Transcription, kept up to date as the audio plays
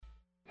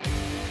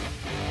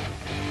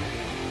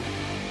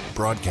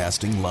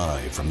Broadcasting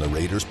live from the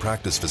Raiders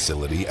practice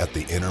facility at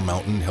the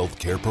Intermountain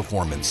Healthcare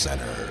Performance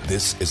Center.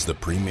 This is the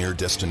premier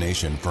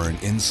destination for an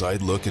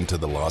inside look into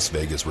the Las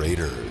Vegas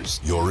Raiders.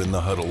 You're in the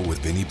huddle with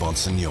Vinny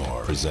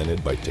Bonsignor,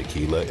 presented by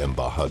Tequila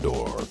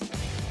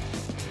Embajador.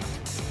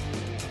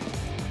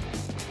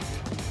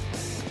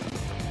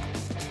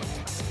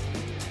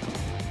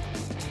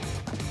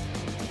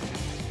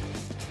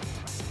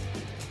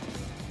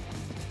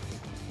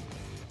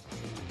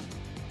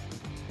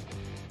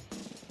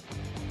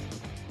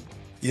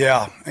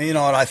 Yeah, and you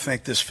know what? I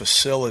think this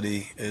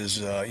facility is,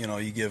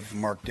 you give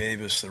Mark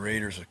Davis, the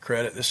Raiders, a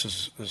credit. This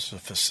is a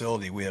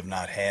facility we have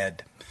not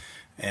had.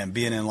 And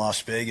being in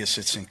Las Vegas,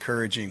 it's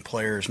encouraging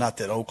players. Not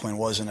that Oakland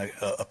wasn't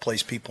a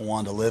place people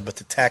wanted to live, but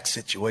the tax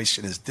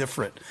situation is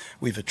different.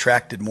 We've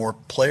attracted more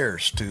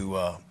players to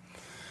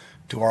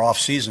our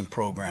off-season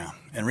program.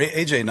 And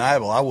A.J.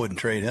 Nibel, I wouldn't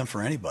trade him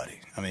for anybody.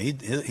 I mean,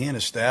 he and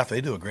his staff,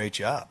 they do a great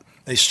job.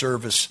 They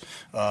service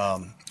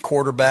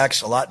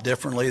quarterbacks a lot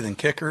differently than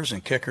kickers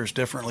and kickers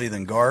differently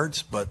than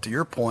guards. But to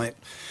your point,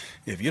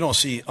 if you don't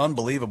see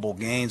unbelievable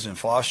gains in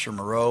Foster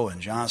Moreau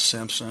and John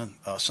Simpson,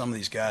 some of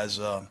these guys,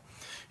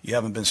 you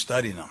haven't been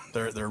studying them.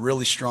 They're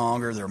really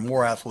stronger, they're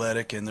more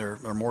athletic, and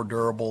they're more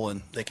durable,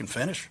 and they can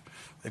finish.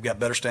 They've got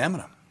better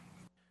stamina.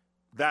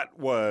 That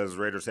was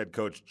Raiders head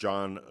coach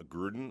Jon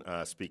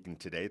Gruden speaking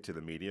today to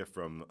the media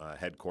from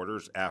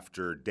headquarters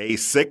after day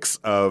 6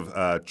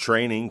 of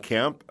training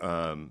camp.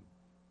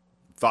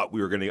 Thought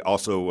we were going to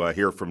also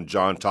hear from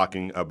Jon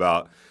talking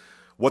about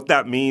what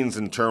that means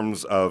in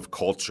terms of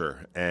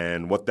culture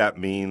and what that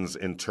means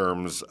in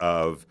terms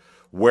of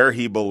where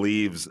he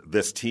believes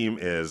this team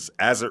is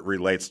as it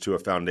relates to a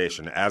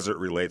foundation, as it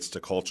relates to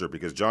culture,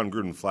 because Jon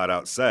Gruden flat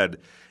out said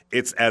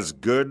it's as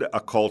good a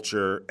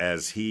culture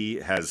as he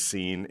has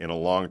seen in a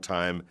long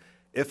time,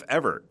 if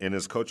ever, in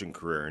his coaching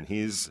career. And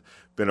he's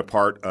been a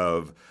part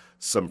of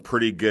some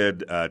pretty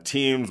good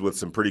teams with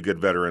some pretty good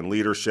veteran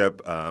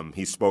leadership.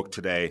 He spoke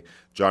today,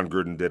 Jon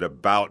Gruden did,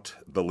 about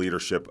the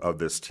leadership of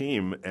this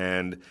team.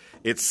 And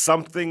it's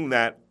something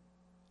that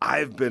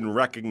I've been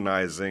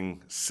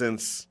recognizing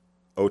since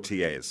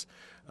OTAs.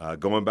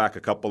 Going back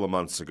a couple of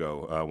months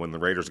ago when the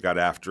Raiders got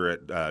after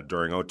it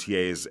during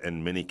OTAs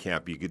and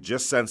minicamp, you could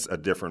just sense a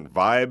different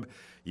vibe.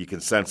 You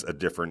can sense a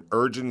different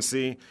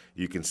urgency.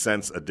 You can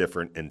sense a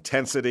different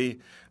intensity.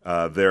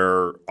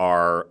 There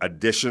are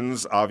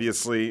additions,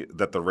 obviously,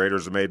 that the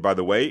Raiders have made. By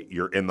the way,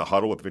 you're in the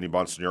huddle with Vinny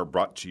Bonsignor,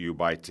 brought to you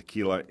by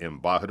Tequila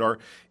Embajador.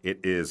 It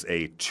is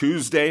a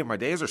Tuesday. My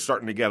days are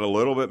starting to get a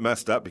little bit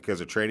messed up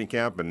because of training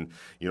camp, and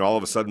all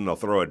of a sudden they'll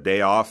throw a day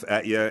off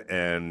at you,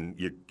 and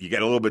you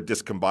get a little bit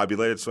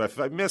discombobulated. So if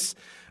I miss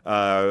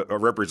or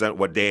represent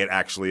what day it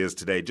actually is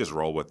today, just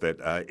roll with it.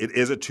 It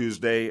is a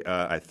Tuesday,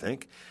 I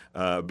think.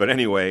 But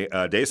anyway,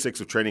 day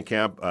 6 of training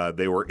camp,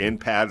 they were in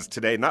pads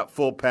today, not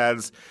full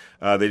pads.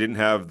 They didn't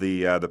have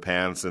the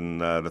pants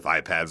and the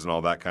thigh pads and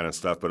all that kind of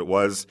stuff, but it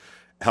was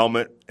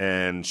helmet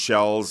and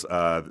shells.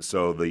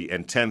 So the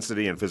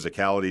intensity and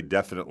physicality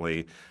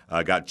definitely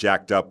got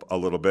jacked up a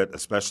little bit,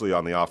 especially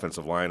on the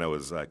offensive line. I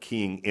was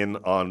keying in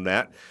on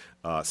that.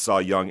 Saw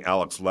young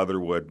Alex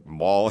Leatherwood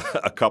maul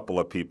a couple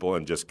of people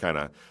and just kind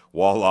of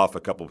wall off a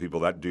couple of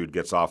people. That dude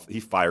gets off. He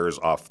fires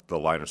off the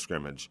line of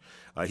scrimmage.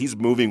 He's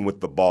moving with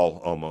the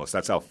ball almost.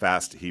 That's how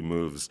fast he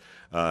moves.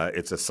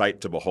 It's a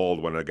sight to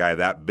behold when a guy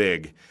that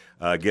big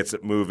gets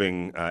it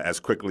moving as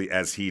quickly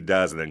as he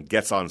does, and then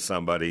gets on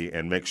somebody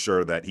and makes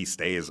sure that he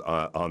stays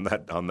on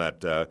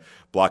that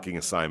blocking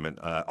assignment.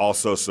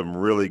 Also, some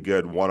really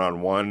good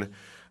one-on-one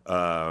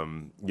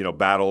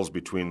battles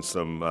between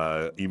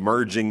some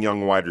emerging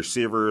young wide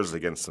receivers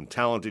against some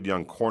talented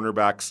young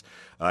cornerbacks.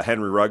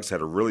 Henry Ruggs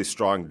had a really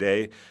strong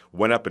day,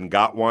 went up and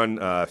got one,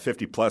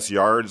 50-plus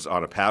yards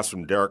on a pass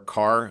from Derek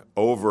Carr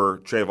over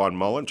Trayvon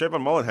Mullen.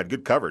 Trayvon Mullen had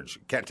good coverage.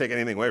 Can't take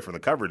anything away from the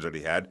coverage that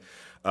he had.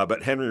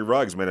 But Henry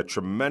Ruggs made a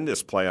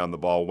tremendous play on the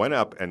ball, went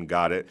up and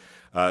got it,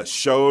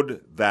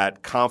 showed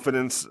that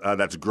confidence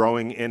that's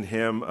growing in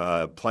him,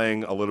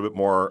 playing a little bit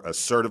more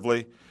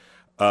assertively.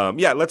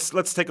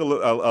 Let's take a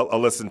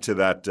listen to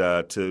that,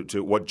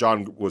 to what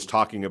Jon was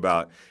talking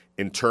about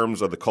in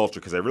terms of the culture,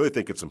 because I really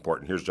think it's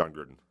important. Here's Jon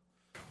Gruden.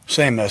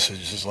 Same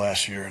message as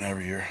last year and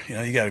every year.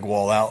 You got to go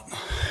all out.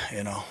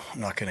 I'm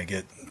not going to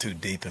get too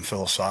deep and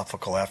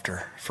philosophical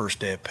after first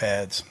day of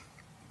pads,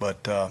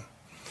 but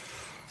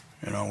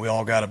we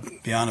all got to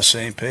be on the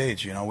same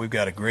page. We've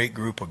got a great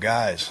group of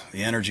guys.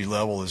 The energy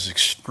level is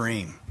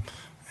extreme,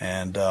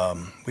 and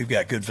we've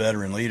got good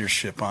veteran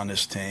leadership on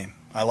this team.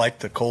 I like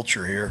the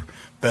culture here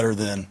better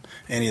than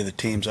any of the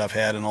teams I've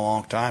had in a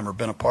long time or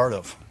been a part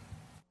of.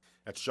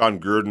 That's Jon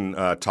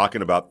Gruden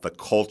talking about the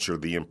culture,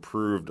 the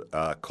improved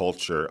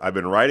culture. I've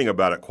been writing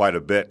about it quite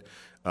a bit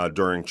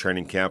during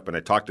training camp, and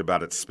I talked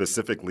about it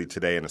specifically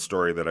today in a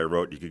story that I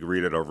wrote. You could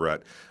read it over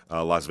at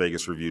Las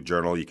Vegas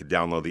Review-Journal. You could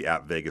download the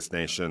app Vegas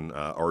Nation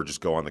or just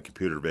go on the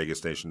computer to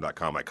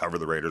vegasnation.com. I cover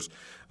the Raiders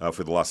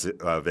for the Las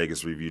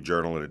Vegas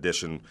Review-Journal in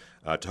addition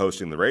to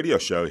hosting the radio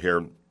show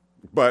here.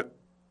 But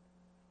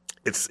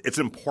it's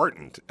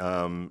important,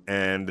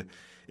 and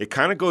it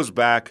kind of goes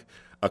back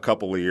a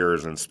couple of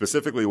years, and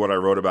specifically what I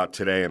wrote about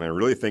today, and I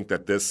really think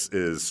that this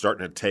is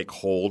starting to take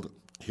hold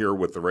here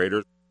with the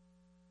Raiders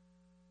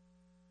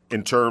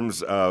in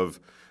terms of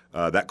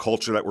that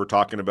culture that we're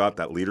talking about,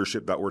 that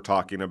leadership that we're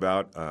talking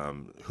about,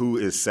 who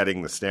is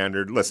setting the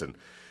standard. Listen,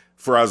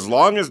 for as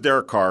long as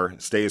Derek Carr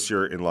stays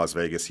here in Las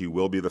Vegas, he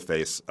will be the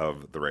face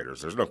of the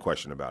Raiders. There's no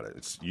question about it.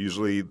 It's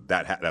usually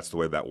that's the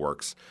way that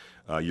works.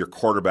 Your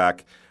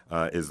quarterback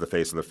is the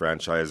face of the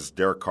franchise.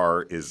 Derek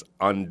Carr is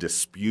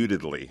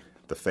undisputedly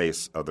the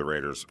face of the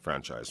Raiders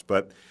franchise.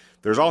 But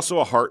there's also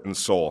a heart and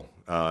soul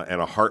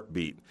and a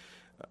heartbeat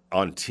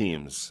on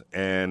teams,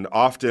 and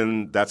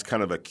often that's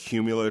kind of a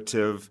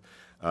cumulative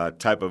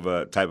type of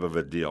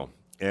a deal.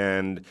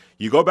 And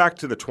you go back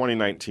to the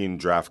 2019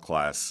 draft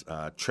class,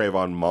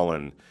 Trayvon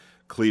Mullen,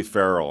 Cleve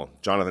Farrell,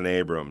 Jonathan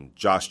Abram,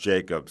 Josh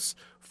Jacobs,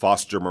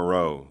 Foster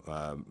Moreau,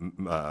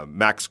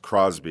 Max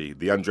Crosby,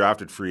 the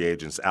undrafted free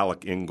agents,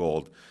 Alec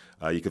Ingold.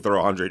 You could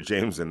throw Andre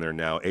James in there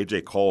now,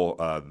 A.J. Cole,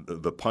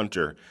 the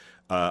punter.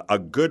 A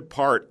good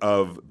part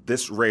of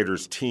this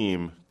Raiders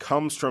team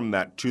comes from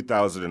that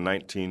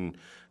 2019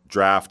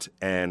 draft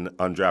and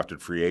undrafted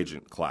free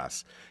agent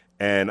class.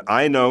 And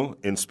I know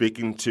in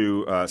speaking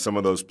to some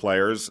of those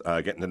players,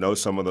 getting to know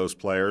some of those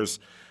players,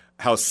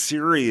 how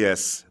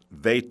serious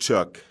they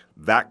took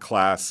that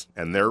class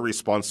and their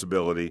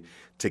responsibility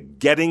to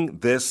getting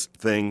this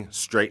thing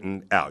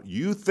straightened out.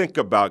 You think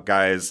about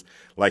guys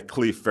like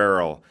Cleve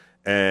Farrell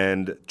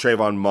and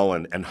Trayvon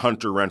Mullen and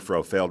Hunter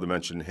Renfrow, failed to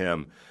mention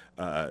him,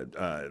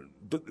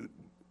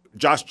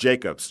 Josh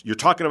Jacobs. You're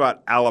talking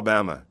about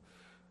Alabama,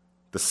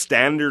 the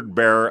standard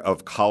bearer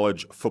of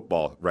college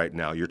football right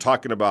now. You're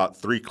talking about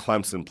 3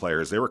 Clemson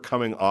players. They were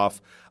coming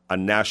off a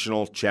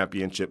national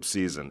championship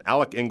season.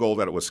 Alec Ingold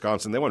at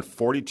Wisconsin, they won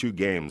 42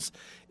 games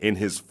in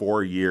his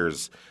 4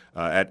 years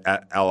at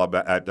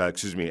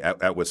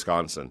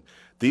Wisconsin.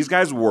 These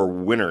guys were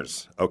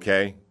winners,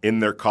 okay, in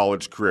their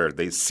college career.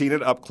 They've seen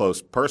it up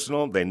close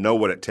personal. They know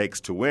what it takes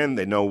to win.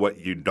 They know what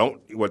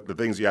the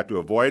things you have to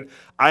avoid.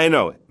 I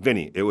know,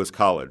 Vinny, it was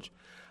college.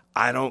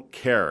 I don't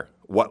care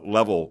what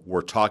level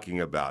we're talking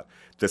about.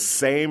 The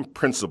same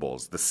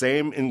principles, the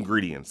same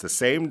ingredients, the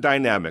same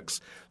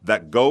dynamics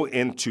that go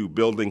into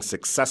building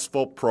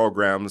successful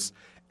programs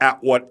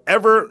at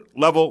whatever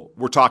level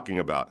we're talking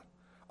about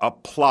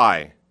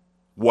apply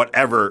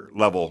whatever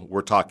level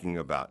we're talking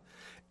about.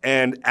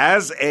 And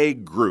as a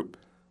group,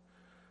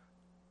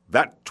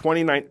 that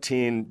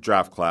 2019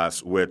 draft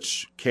class,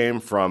 which came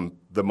from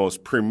the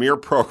most premier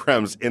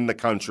programs in the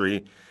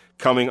country,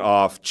 coming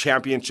off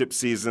championship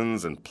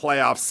seasons and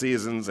playoff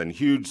seasons and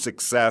huge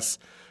success,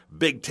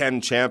 Big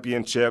Ten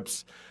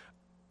championships,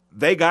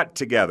 they got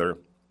together.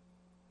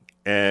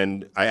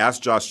 And I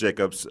asked Josh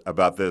Jacobs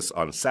about this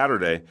on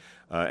Saturday,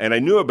 and I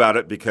knew about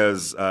it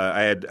because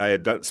I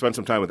had spent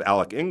some time with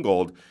Alec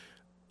Ingold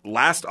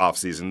last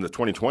offseason, the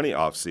 2020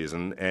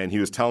 offseason, and he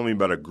was telling me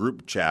about a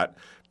group chat,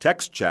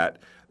 text chat,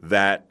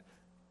 that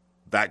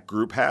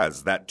group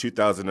has, that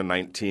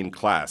 2019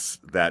 class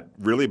that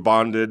really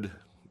bonded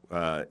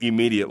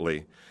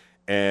immediately.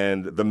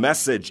 And the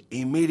message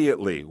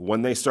immediately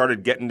when they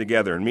started getting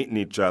together and meeting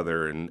each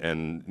other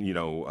and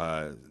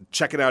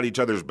checking out each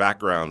other's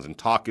backgrounds and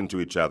talking to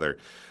each other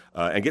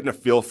and getting a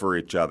feel for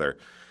each other,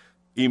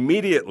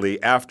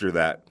 immediately after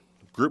that,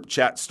 group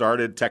chat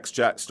started, text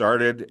chat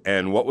started,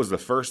 and what was the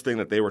first thing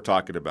that they were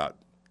talking about?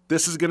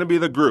 This is going to be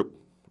the group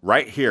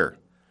right here,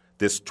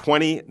 this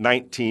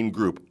 2019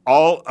 group.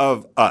 All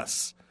of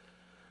us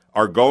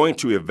are going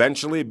to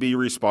eventually be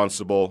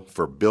responsible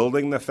for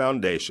building the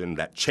foundation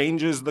that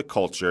changes the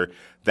culture,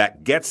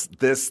 that gets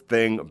this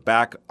thing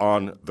back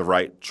on the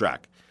right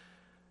track.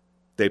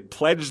 They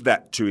pledged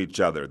that to each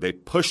other. They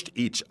pushed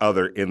each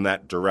other in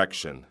that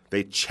direction.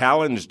 They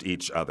challenged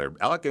each other.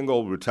 Alec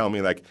Ingold would tell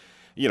me,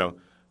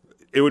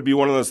 it would be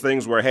one of those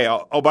things where, hey,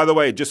 oh, by the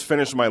way, just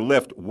finished my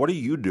lift. What are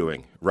you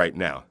doing right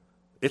now?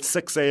 It's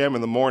 6 a.m.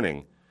 in the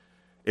morning.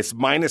 It's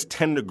minus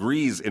 10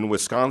 degrees in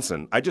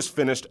Wisconsin. I just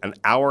finished an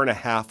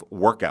hour-and-a-half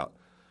workout.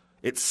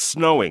 It's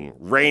snowing,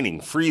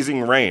 raining,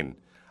 freezing rain.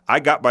 I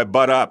got my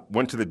butt up,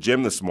 went to the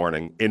gym this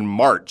morning in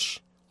March.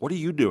 What are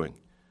you doing?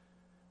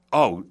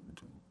 Oh,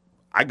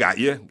 I got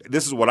you.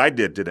 This is what I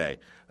did today.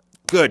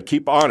 Good,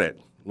 keep on it.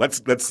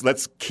 Let's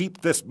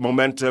keep this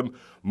momentum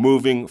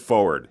moving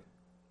forward.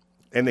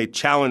 And they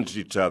challenged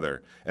each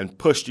other and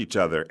pushed each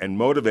other and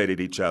motivated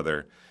each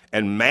other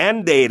and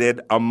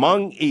mandated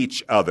among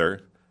each other,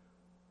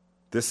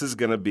 this is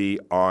going to be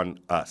on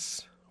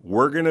us.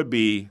 We're going to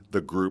be the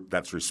group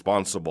that's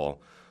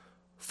responsible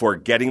for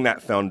getting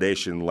that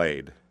foundation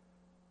laid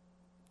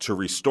to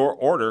restore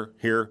order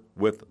here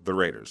with the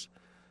Raiders.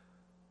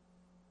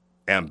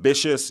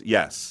 Ambitious,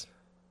 yes.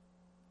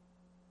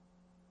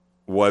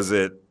 Was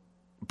it?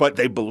 But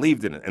they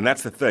believed in it, and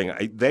that's the thing.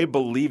 They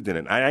believed in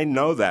it. I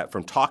know that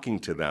from talking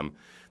to them,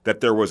 that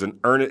there was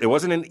it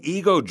wasn't an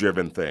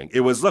ego-driven thing.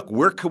 It was, look,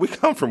 we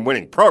come from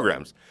winning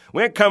programs.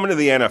 We ain't coming to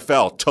the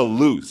NFL to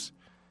lose.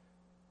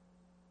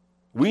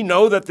 We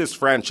know that this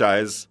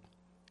franchise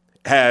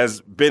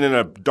has been in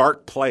a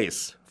dark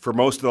place for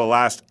most of the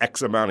last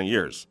X amount of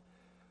years.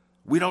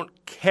 We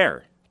don't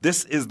care.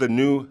 This is the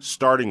new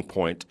starting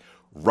point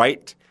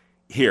right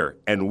here,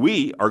 and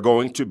we are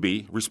going to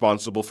be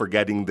responsible for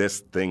getting this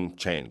thing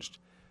changed.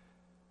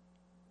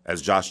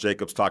 As Josh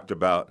Jacobs talked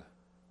about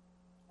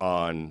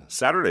on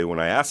Saturday when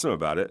I asked him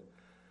about it,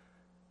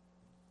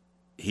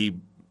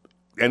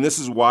 and this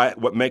is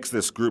what makes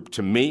this group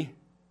to me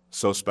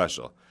so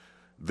special.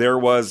 There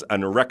was a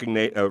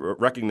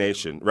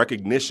recognition,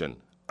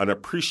 an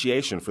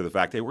appreciation for the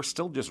fact that we're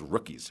still just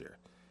rookies here.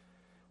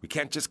 We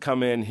can't just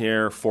come in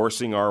here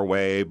forcing our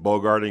way,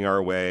 bogarting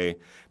our way,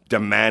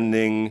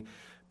 demanding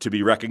to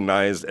be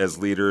recognized as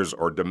leaders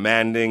or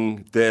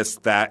demanding this,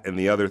 that, and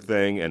the other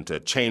thing, and to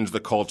change the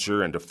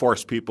culture and to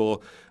force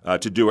people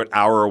to do it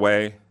our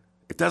way.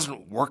 It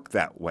doesn't work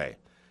that way.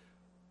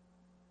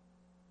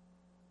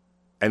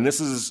 And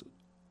this is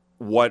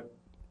what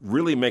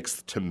really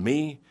makes, to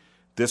me,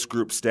 this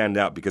group stand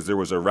out, because there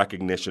was a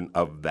recognition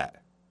of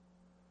that.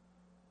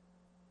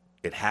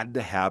 It had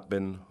to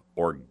happen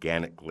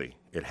organically.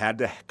 It had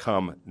to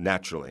come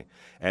naturally.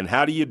 And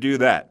how do you do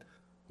that?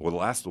 Well,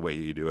 the way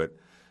you do it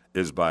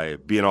is by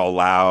being all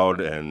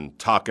loud and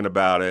talking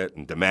about it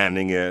and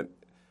demanding it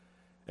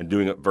and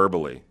doing it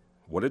verbally.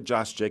 What did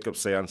Josh Jacobs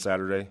say on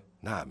Saturday?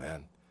 Nah,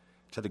 man.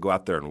 Just had to go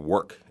out there and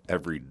work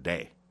every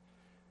day.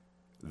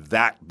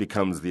 That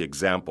becomes the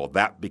example.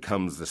 That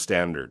becomes the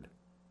standard.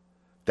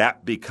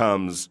 That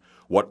becomes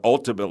what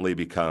ultimately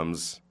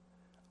becomes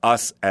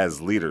us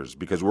as leaders,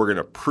 because we're going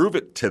to prove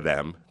it to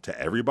them, to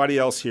everybody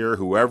else here,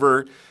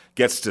 whoever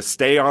gets to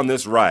stay on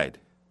this ride.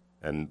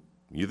 And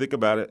you think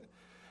about it,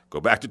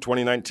 go back to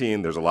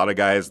 2019, there's a lot of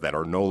guys that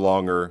are no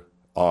longer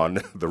on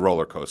the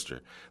roller coaster,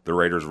 the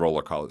Raiders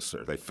roller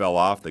coaster. They fell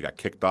off, they got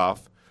kicked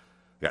off,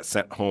 they got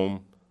sent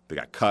home, they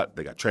got cut,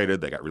 they got traded,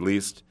 they got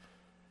released.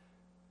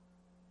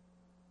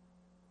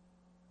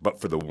 But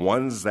for the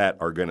ones that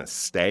are going to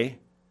stay,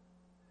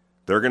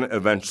 they're going to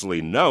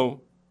eventually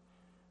know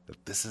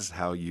that this is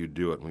how you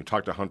do it. When we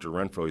talked to Hunter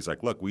Renfrow, he's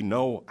like, look, we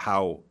know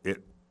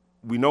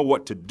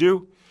what to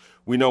do.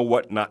 We know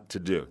what not to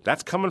do.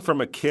 That's coming from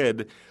a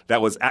kid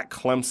that was at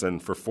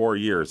Clemson for 4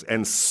 years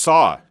and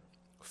saw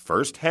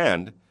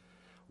firsthand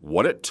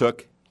what it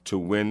took to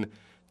win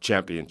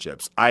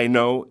championships. I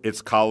know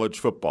it's college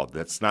football.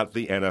 That's not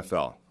the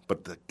NFL.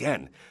 But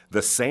again,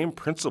 the same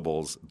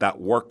principles that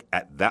work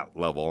at that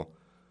level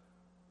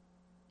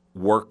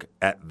work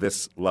at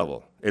this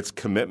level. It's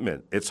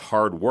commitment. It's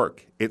hard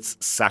work. It's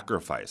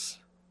sacrifice.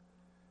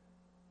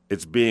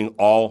 It's being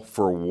all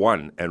for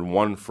one and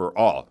one for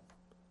all.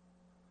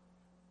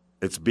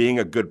 It's being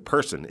a good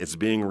person. It's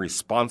being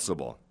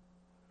responsible.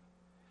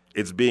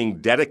 It's being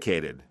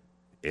dedicated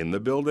in the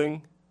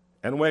building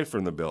and away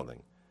from the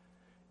building.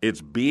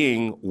 It's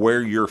being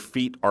where your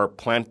feet are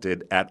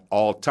planted at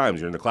all times.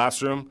 You're in the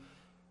classroom,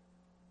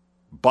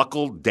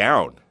 buckle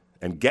down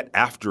and get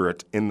after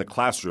it in the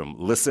classroom.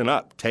 Listen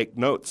up, take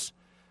notes,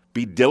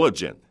 be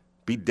diligent,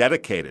 be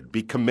dedicated,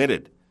 be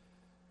committed.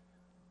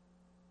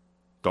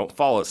 Don't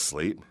fall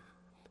asleep.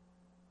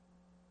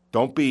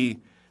 Don't be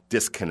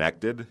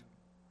disconnected.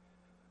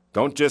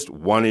 Don't just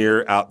one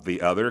ear out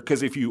the other,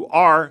 because if you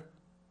are,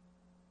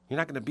 you're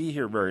not going to be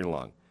here very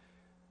long.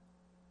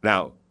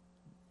 Now,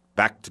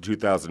 back to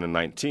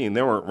 2019,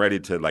 they weren't ready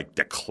to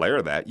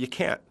declare that. You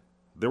can't.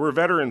 There were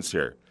veterans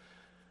here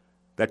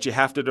that you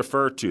have to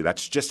defer to.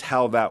 That's just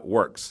how that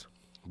works.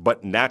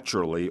 But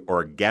naturally,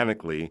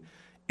 organically,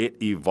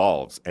 it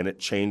evolves and it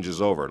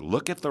changes over.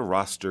 Look at the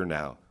roster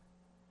now.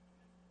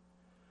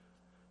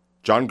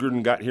 John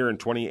Gruden got here in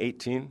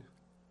 2018.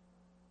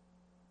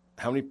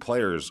 How many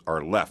players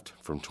are left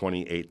from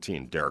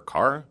 2018? Derek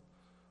Carr?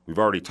 We've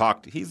already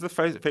talked. He's the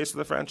face of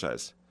the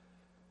franchise.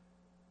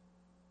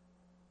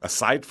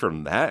 Aside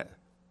from that,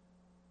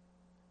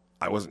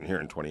 I wasn't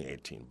here in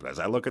 2018. But as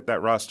I look at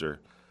that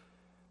roster,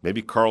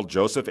 maybe Carl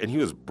Joseph, and he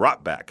was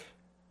brought back.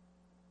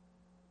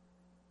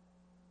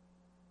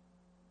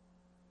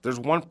 There's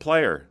one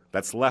player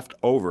that's left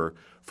over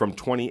from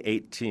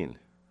 2018,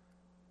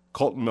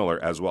 Colton Miller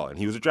as well, and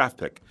he was a draft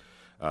pick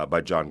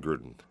by John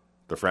Gruden,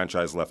 the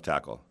franchise left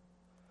tackle.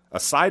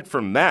 Aside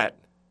from that,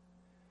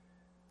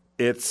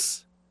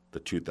 it's the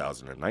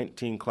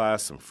 2019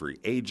 class, some free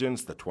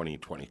agents, the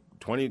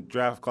 2020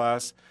 draft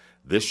class,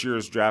 this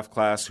year's draft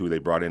class, who they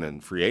brought in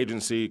free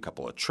agency, a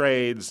couple of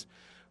trades,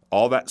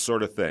 all that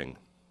sort of thing.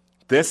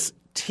 This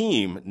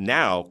team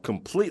now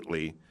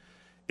completely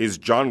is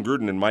John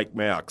Gruden and Mike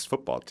Mayock's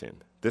football team.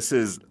 This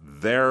is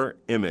their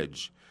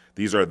image.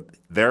 These are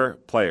their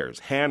players,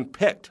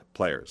 hand-picked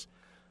players.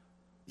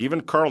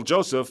 Even Carl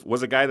Joseph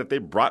was a guy that they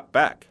brought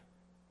back.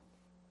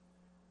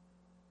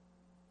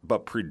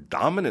 But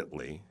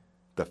predominantly,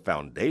 the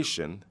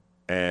foundation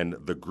and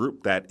the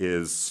group that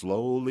is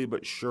slowly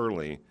but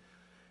surely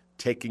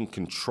taking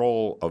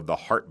control of the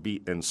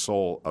heartbeat and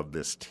soul of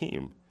this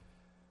team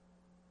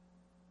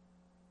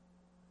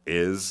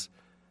is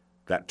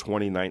that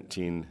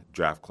 2019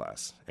 draft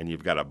class. And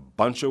you've got a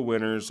bunch of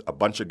winners, a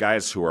bunch of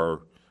guys who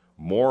are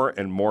more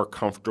and more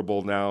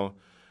comfortable now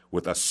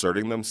with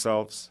asserting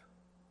themselves.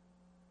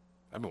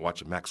 I've been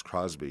watching Max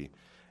Crosby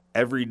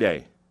every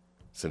day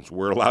since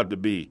we're allowed to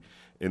be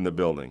in the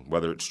building,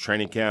 whether it's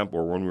training camp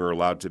or when we were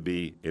allowed to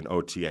be in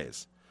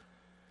OTAs.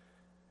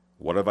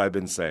 What have I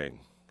been saying?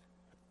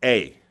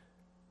 A,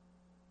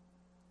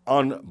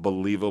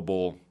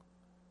 unbelievable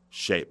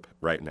shape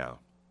right now.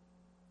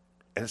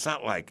 And it's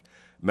not like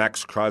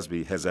Max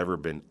Crosby has ever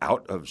been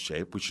out of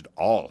shape. We should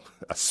all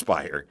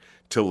aspire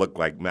to look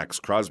like Max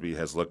Crosby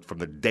has looked from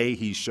the day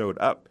he showed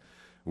up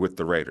with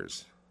the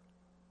Raiders.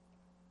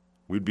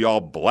 We'd be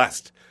all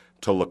blessed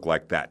to look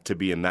like that, to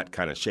be in that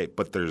kind of shape.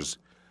 But there's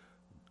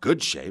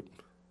good shape,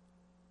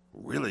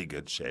 really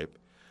good shape,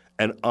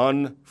 and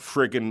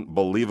unfriggin'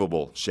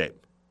 believable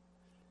shape.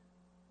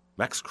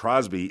 Max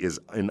Crosby is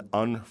in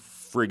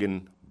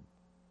unfriggin'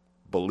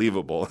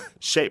 believable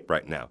shape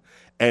right now,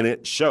 and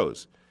it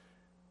shows.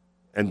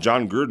 And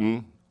John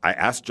Gruden, I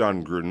asked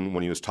John Gruden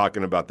when he was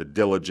talking about the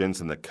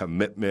diligence and the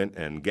commitment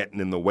and getting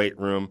in the weight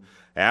room,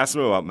 I asked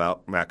him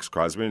about Max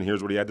Crosby, and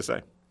here's what he had to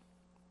say.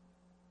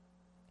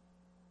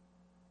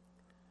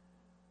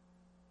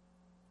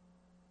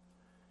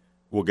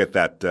 We'll get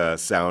that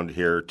sound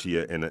here to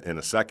you in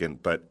a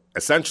second, but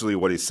essentially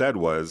what he said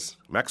was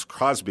Max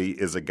Crosby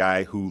is a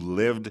guy who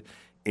lived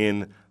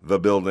in the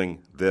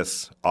building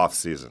this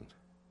offseason.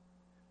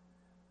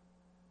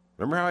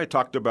 Remember how I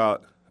talked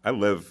about I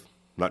live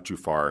not too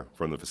far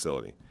from the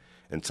facility,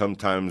 and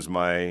sometimes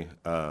my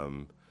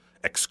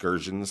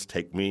excursions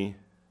take me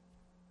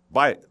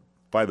by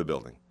the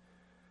building.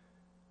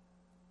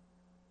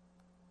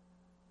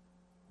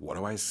 What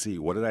do I see?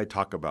 What did I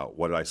talk about?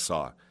 What I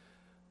saw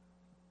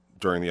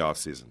during the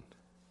offseason?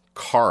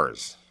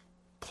 Cars.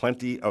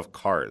 Plenty of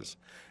cars.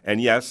 And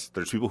yes,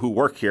 there's people who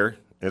work here.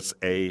 It's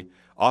a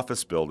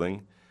office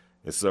building.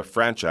 It's a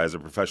franchise, a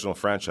professional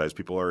franchise.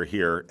 People are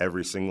here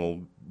every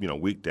single,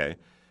 weekday.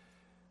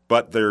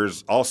 But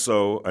there's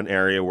also an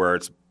area where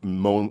it's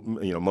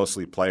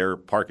mostly player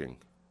parking.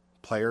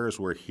 Players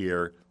were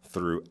here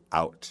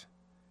throughout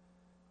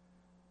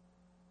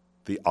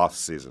the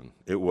off-season.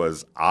 It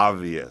was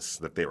obvious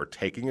that they were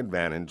taking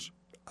advantage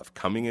of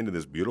coming into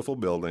this beautiful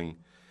building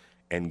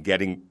and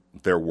getting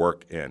their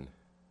work in.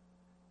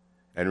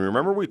 And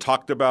remember we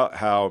talked about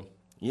how,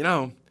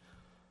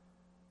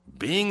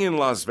 being in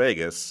Las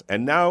Vegas,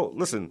 and now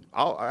listen,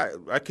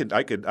 I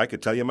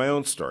could tell you my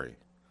own story.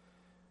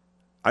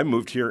 I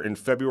moved here in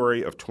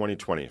February of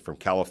 2020 from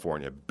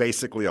California,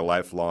 basically a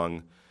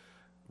lifelong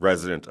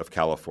resident of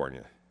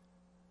California.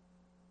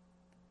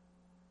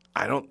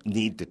 I don't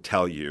need to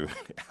tell you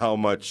how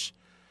much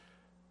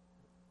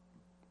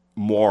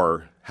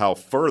more, how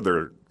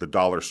further the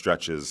dollar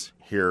stretches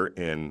here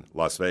in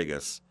Las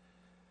Vegas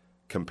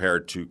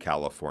compared to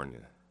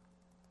California.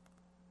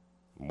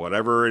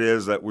 Whatever it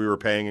is that we were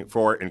paying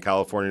for in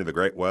California, the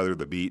great weather,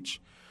 the beach,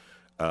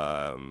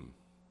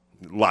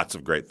 lots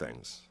of great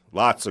things.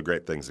 Lots of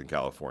great things in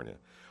California,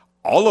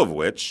 all of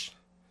which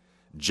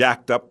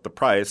jacked up the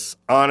price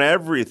on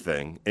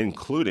everything,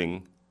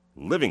 including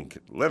living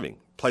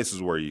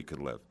places where you could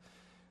live.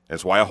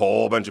 That's why a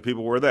whole bunch of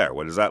people were there.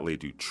 What does that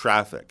lead to?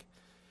 Traffic.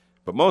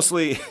 But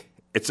mostly,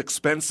 it's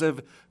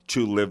expensive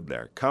to live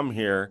there. Come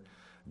here,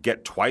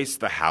 get twice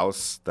the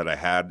house that I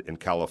had in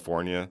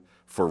California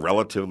for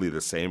relatively the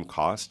same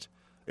cost,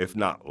 if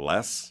not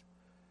less.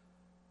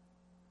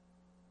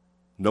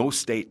 No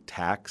state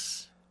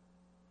tax.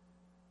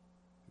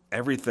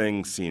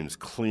 Everything seems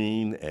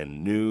clean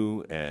and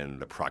new,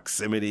 and the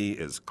proximity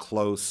is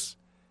close.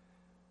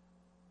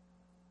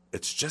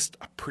 It's just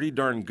a pretty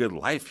darn good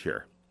life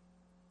here.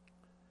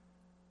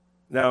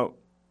 Now,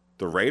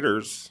 the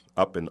Raiders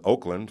up in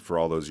Oakland for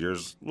all those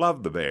years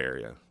loved the Bay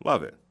Area,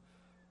 love it.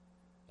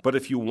 But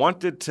if you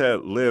wanted to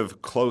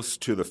live close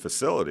to the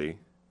facility,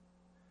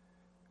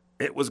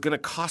 it was going to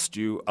cost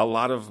you a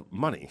lot of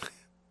money.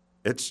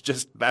 That's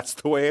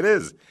the way it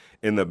is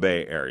in the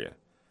Bay Area.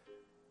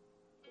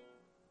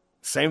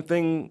 Same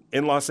thing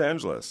in Los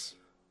Angeles.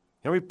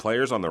 How many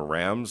players on the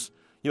Rams,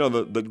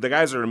 the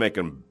guys that are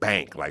making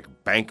bank,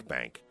 like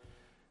bank,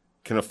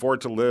 can afford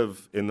to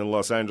live in the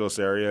Los Angeles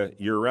area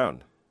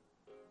year-round.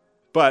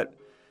 But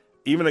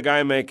even a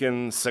guy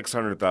making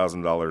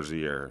 $600,000 a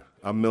year,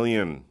 $1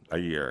 million a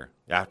year,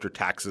 after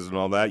taxes and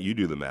all that, you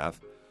do the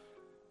math,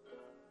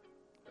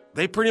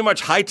 they pretty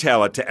much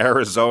hightail it to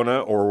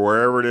Arizona or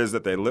wherever it is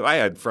that they live. I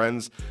had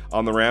friends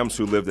on the Rams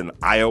who lived in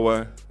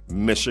Iowa,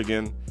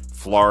 Michigan,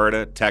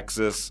 Florida,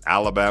 Texas,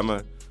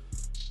 Alabama.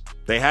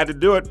 They had to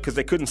do it because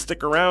they couldn't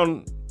stick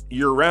around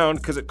year-round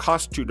because it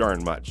cost too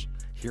darn much.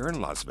 Here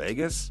in Las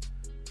Vegas,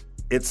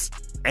 it's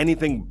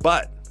anything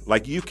but.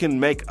 Like you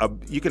can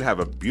have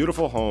a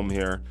beautiful home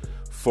here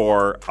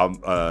for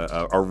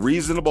a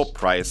reasonable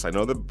price. I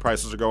know the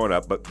prices are going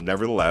up, but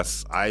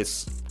nevertheless,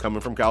 coming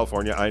from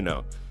California, I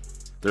know.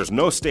 There's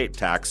no state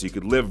tax. You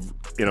could live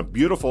in a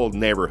beautiful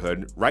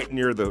neighborhood right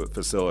near the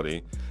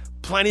facility.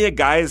 Plenty of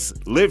guys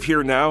live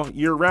here now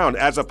year-round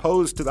as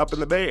opposed to up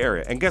in the Bay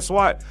Area. And guess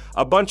what?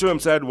 A bunch of them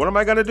said, what am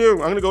I going to do? I'm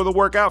going to go to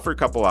work out for a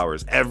couple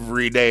hours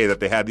every day that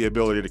they had the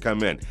ability to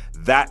come in.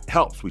 That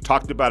helps. We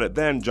talked about it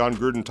then. John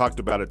Gruden talked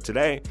about it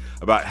today,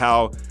 about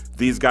how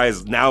these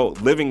guys now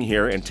living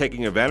here and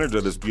taking advantage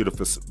of this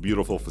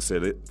beautiful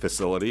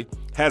facility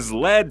has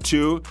led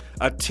to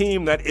a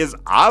team that is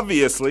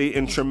obviously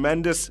in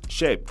tremendous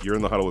shape. You're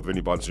in the Huddle with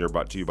Vinny Bonsignore,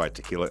 brought to you by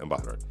Tequila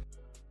Embajador.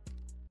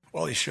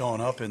 Well, he's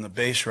showing up in the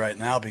base right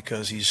now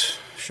because he's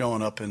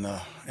showing up in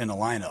the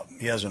lineup.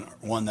 He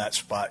hasn't won that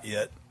spot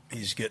yet.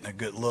 He's getting a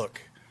good look.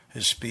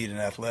 His speed and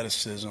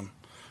athleticism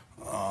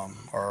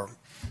are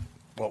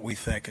what we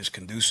think is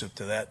conducive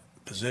to that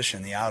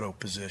position, the auto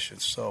position.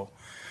 So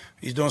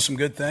he's doing some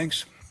good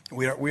things.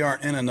 We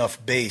aren't in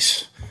enough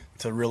base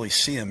to really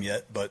see him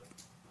yet, but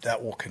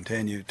that will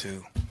continue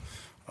to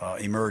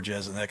emerge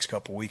as the next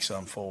couple weeks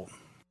unfold.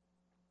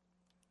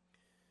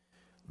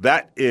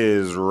 That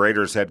is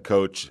Raiders head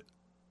coach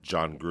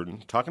Jon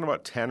Gruden talking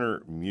about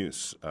Tanner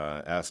Muse.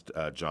 Asked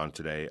John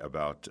today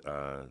about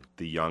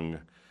the young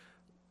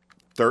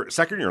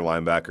second-year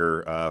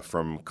linebacker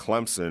from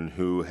Clemson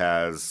who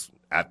has,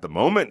 at the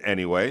moment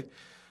anyway,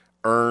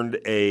 earned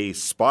a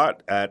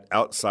spot at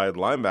outside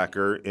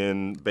linebacker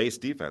in base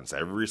defense.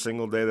 Every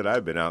single day that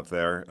I've been out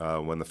there,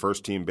 when the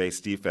first-team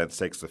base defense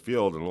takes the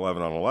field in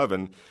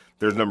 11-on-11,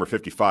 there's number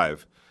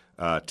 55,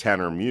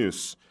 Tanner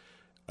Muse,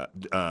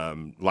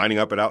 lining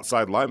up at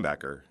outside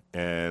linebacker.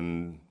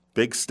 And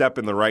big step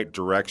in the right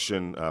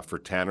direction for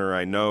Tanner.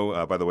 I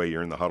know, by the way,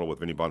 you're in the Huddle with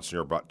Vinny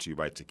Bonsignore, brought to you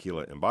by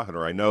Tequila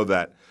Embajador. I know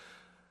that,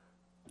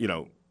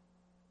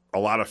 a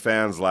lot of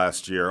fans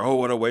last year, oh,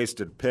 what a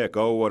wasted pick,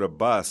 oh, what a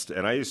bust.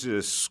 And I used to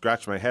just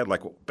scratch my head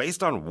like,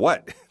 based on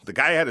what? The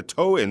guy had a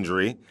toe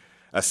injury,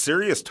 a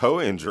serious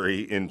toe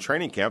injury in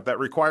training camp that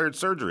required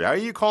surgery. How are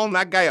you calling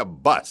that guy a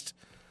bust?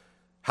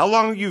 How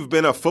long you've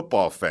been a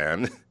football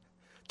fan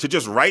to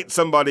just write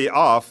somebody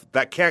off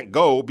that can't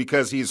go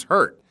because he's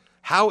hurt?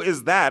 How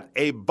is that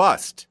a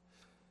bust?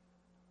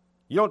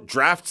 You don't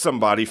draft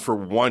somebody for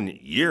 1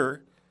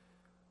 year.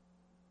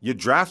 You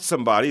draft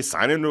somebody,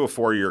 sign him to a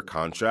 4-year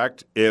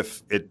contract.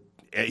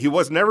 He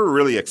was never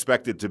really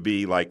expected to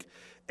be like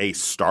a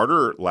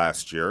starter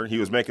last year. He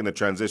was making the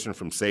transition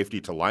from safety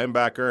to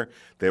linebacker.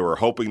 They were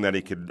hoping that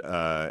he could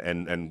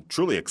and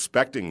truly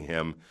expecting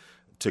him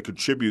to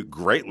contribute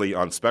greatly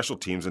on special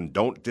teams, and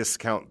don't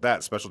discount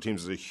that. Special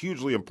teams is a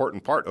hugely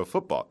important part of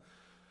football.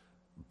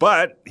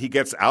 But he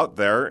gets out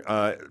there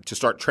to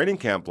start training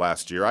camp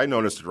last year. I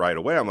noticed it right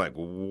away. I'm like,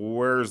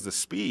 where's the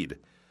speed?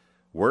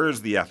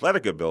 Where's the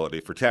athletic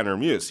ability for Tanner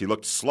Muse? He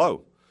looked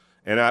slow.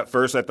 And at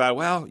first I thought,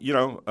 well,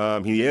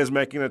 he is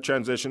making a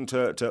transition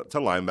to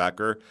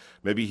linebacker.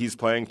 Maybe he's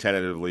playing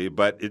tentatively,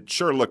 but it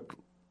sure looked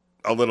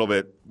a little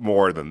bit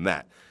more than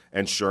that.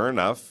 And sure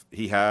enough,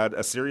 he had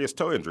a serious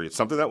toe injury. It's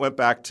something that went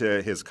back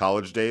to his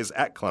college days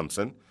at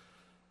Clemson.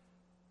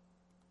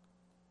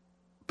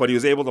 But he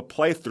was able to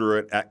play through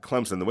it at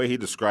Clemson. The way he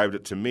described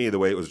it to me, the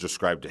way it was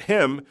described to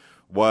him,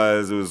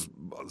 was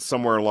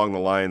somewhere along the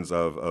lines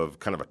of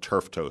kind of a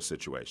turf toe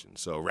situation.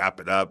 So wrap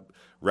it up,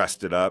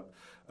 rest it up,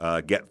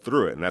 get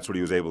through it. And that's what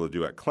he was able to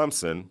do at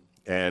Clemson,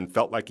 and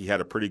felt like he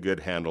had a pretty good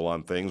handle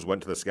on things.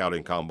 Went to the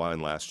scouting combine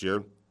last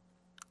year,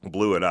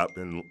 blew it up.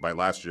 And by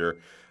last year,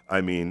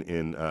 I mean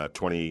in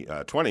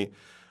 2020,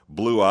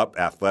 blew up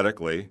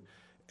athletically.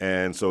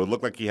 And so it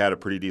looked like he had a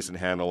pretty decent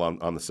handle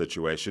on the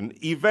situation.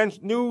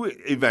 Knew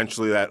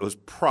eventually that was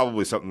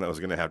probably something that was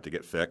going to have to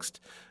get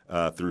fixed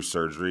through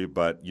surgery.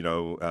 But,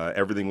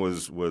 everything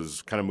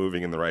was kind of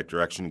moving in the right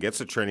direction. Gets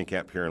to training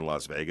camp here in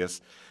Las Vegas.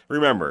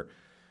 Remember,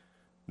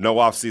 no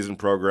off-season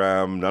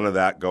program, none of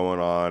that going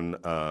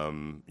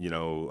on.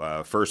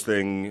 First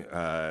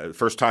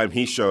time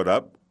he showed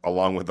up,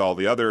 along with all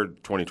the other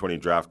 2020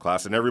 draft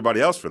class, and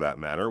everybody else for that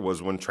matter,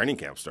 was when training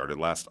camp started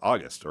last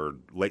August or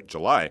late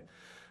July.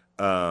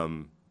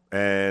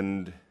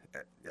 And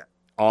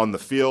on the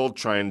field,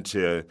 trying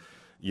to,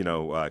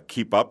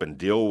 keep up and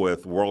deal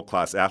with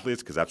world-class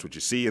athletes, because that's what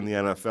you see in the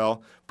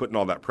NFL, putting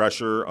all that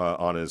pressure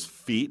on his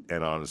feet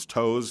and on his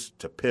toes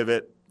to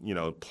pivot,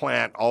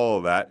 plant, all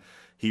of that.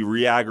 He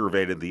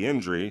re-aggravated the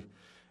injury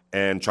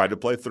and tried to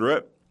play through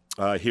it.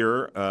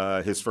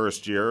 His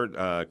first year,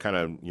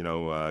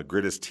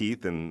 grit his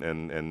teeth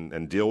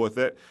and deal with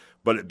it.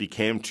 But it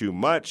became too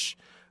much.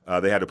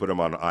 They had to put him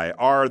on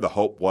IR. The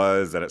hope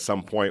was that at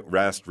some point,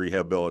 rest,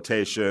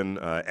 rehabilitation,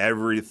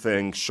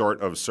 everything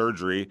short of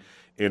surgery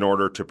in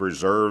order to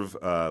preserve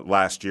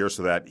last year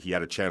so that he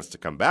had a chance to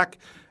come back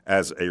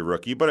as a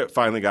rookie. But it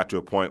finally got to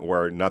a point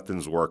where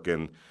nothing's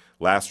working,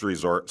 last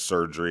resort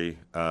surgery,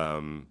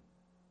 and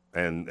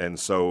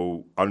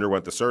so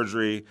underwent the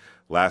surgery.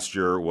 Last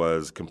year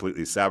was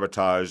completely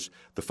sabotaged.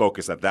 The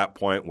focus at that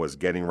point was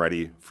getting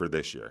ready for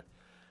this year.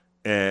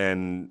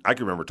 And I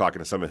can remember talking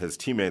to some of his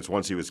teammates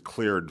once he was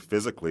cleared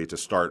physically to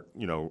start,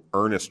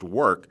 earnest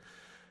work.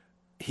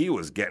 He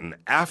was getting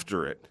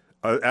after it,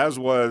 as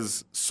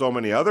was so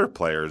many other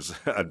players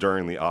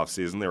during the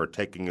offseason. They were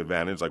taking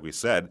advantage, like we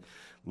said,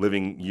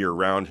 living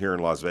year-round here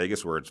in Las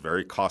Vegas, where it's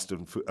very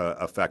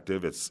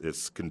cost-effective.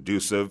 It's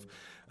conducive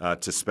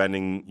to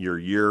spending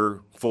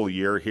your full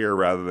year here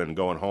rather than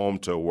going home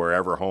to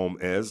wherever home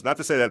is. Not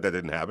to say that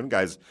didn't happen.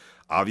 Guys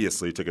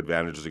obviously took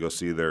advantage to go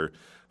see their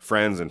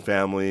friends and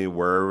family,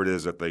 wherever it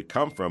is that they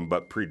come from.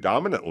 But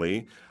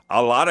predominantly,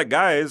 a lot of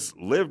guys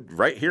lived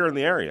right here in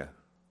the area.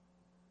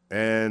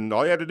 And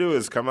all you had to do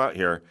is come out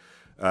here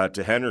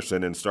to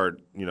Henderson and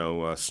start,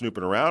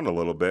 snooping around a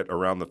little bit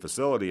around the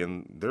facility.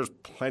 And there's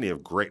plenty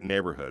of great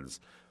neighborhoods,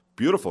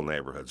 beautiful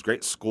neighborhoods,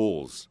 great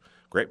schools,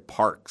 great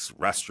parks,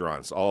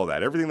 restaurants, all of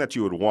that, everything that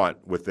you would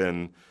want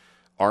within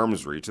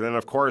arm's reach. And then,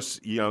 of course,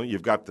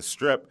 you've got the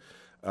Strip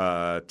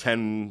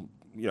 10,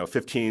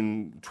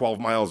 15, 12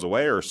 miles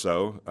away or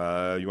so.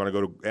 You want to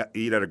go to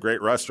eat at a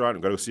great restaurant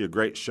and go to see a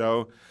great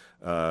show.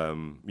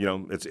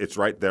 It's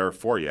right there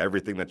for you,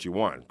 everything that you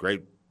want.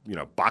 Great,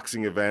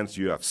 boxing events,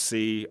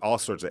 UFC, all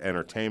sorts of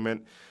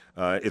entertainment.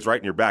 It's right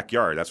in your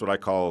backyard. That's what I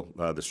call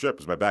the Strip,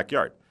 is my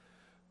backyard.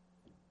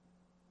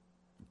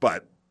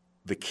 But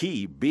the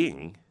key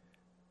being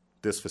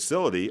this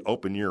facility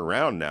open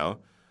year-round now,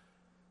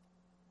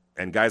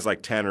 and guys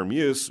like Tanner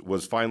Muse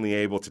was finally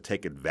able to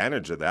take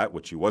advantage of that,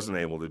 which he wasn't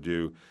able to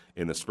do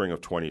in the spring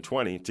of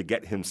 2020, to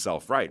get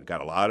himself right.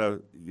 Got a lot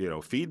of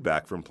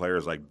feedback from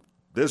players like,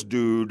 this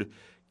dude,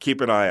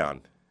 keep an eye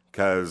on,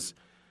 because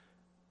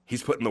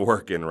he's putting the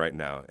work in right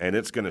now, and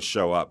it's going to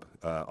show up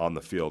on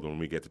the field when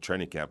we get to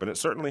training camp, and it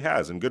certainly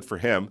has, and good for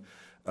him.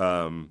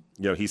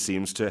 He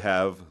seems to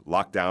have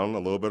locked down a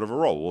little bit of a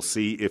role. We'll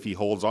see if he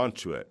holds on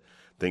to it.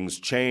 Things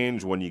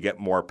change when you get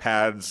more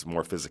pads,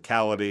 more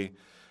physicality.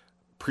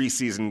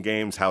 Preseason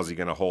games, how's he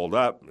going to hold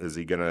up? Is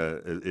it going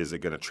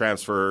to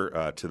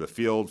transfer to the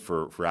field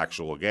for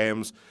actual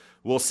games?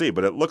 We'll see,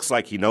 but it looks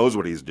like he knows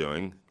what he's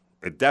doing.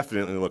 It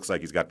definitely looks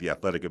like he's got the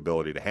athletic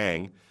ability to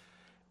hang.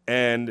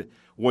 And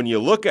when you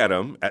look at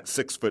him at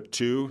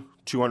 6'2",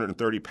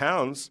 230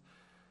 pounds,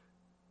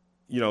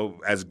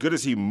 as good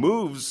as he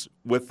moves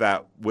with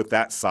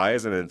that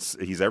size, and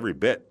he's every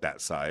bit that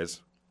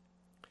size.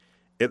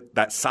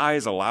 That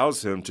size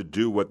allows him to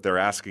do what they're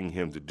asking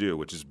him to do,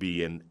 which is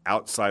be an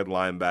outside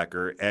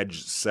linebacker,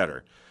 edge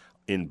setter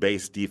in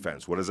base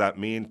defense. What does that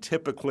mean?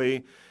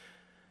 Typically,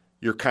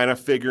 you're kind of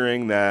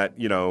figuring that,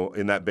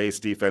 in that base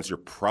defense, you're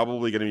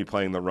probably going to be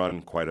playing the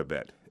run quite a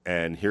bit.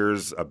 And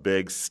here's a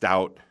big,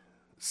 stout,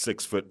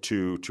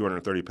 6'2",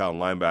 230-pound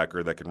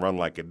linebacker that can run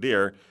like a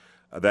deer,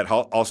 that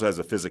also has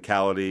a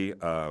physicality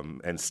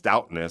and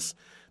stoutness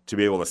to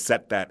be able to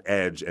set that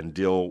edge and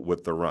deal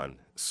with the run.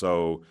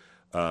 So,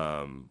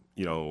 a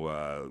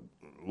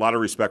lot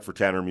of respect for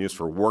Tanner Muse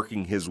for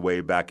working his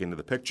way back into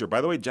the picture.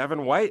 By the way,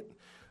 Javin White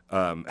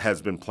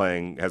has been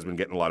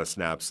getting a lot of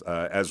snaps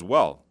as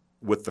well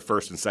with the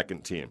first and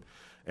second team.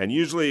 And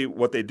usually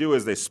what they do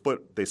is they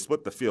split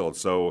the field.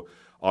 So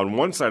on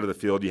one side of the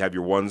field, you have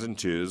your ones and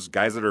twos,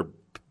 guys that are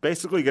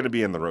basically going to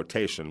be in the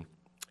rotation.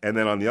 And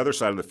then on the other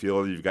side of the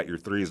field, you've got your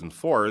threes and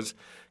fours,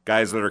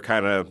 guys that are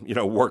kind of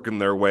working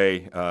their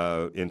way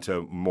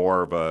into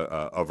more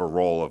of a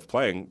role of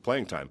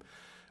playing time.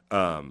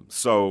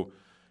 So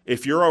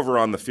if you're over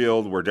on the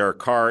field where Derek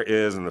Carr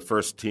is in the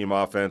first team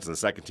offense and the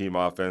second team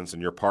offense,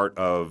 and you're part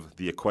of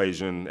the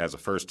equation as a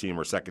first team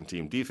or second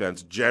team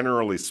defense,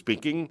 generally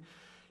speaking,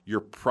 you're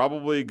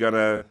probably going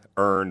to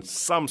earn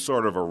some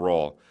sort of a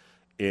role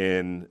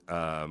in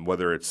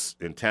whether it's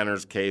in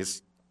Tanner's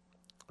case,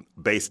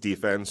 base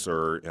defense,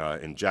 or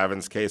in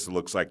Javin's case, it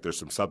looks like there's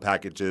some sub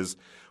packages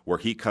where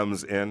he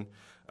comes in.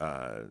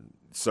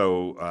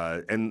 So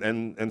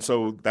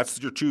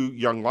that's your two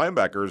young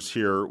linebackers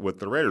here with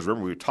the Raiders.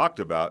 Remember, we talked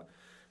about,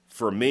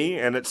 for me,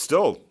 and it's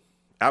still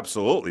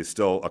absolutely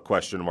still a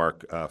question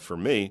mark for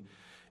me,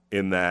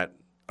 in that,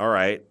 all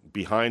right,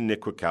 behind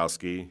Nick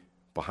Kwiatkowski,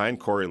 behind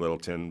Corey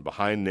Littleton,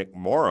 behind Nick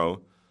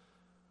Morrow,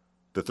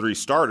 the three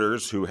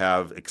starters who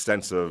have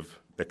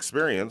extensive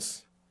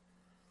experience,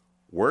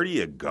 where do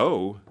you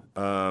go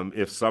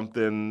if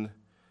something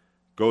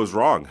goes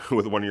wrong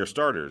with one of your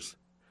starters?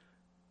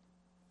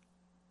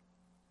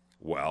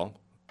 Well,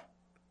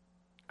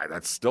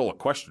 that's still a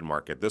question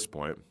mark at this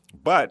point.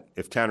 But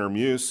if Tanner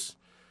Muse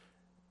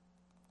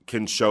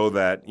can show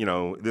that,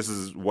 this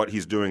is what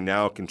he's doing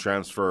now, can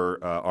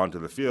transfer onto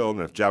the field,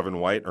 and if Javin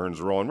White earns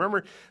a role. And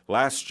remember,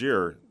 last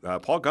year,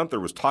 Paul Guenther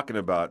was talking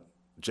about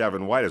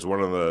Javin White as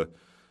one of the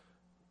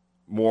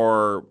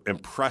more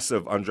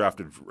impressive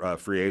undrafted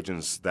free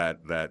agents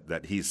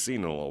that he's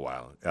seen in a little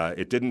while.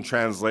 It didn't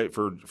translate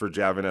for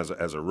Javin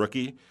as a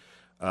rookie.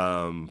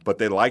 But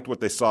they liked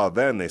what they saw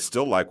then. They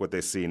still like what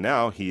they see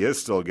now. He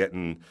is still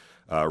getting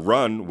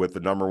run with the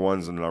number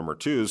ones and the number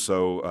twos.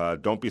 So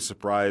don't be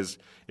surprised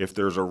if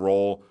there's a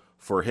role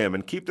for him.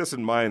 And keep this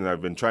in mind.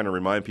 I've been trying to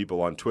remind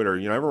people on Twitter,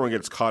 everyone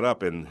gets caught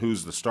up in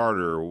who's the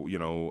starter.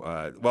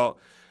 Well,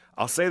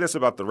 I'll say this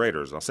about the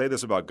Raiders. I'll say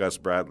this about Gus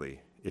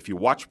Bradley. If you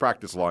watch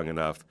practice long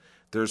enough,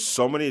 there's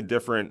so many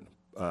different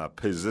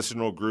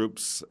positional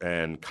groups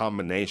and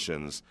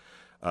combinations.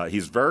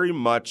 He's very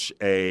much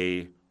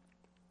a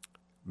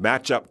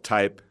matchup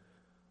type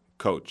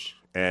coach.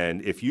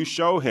 And if you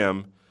show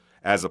him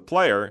as a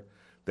player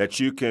that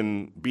you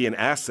can be an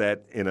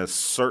asset in a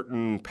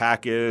certain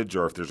package,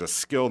 or if there's a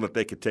skill that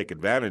they could take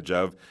advantage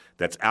of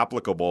that's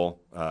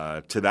applicable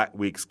to that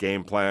week's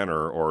game plan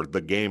or the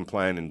game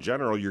plan in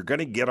general, you're going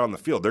to get on the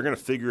field. They're going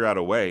to figure out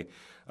a way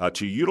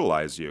to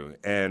utilize you.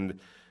 And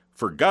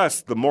for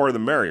Gus, the more the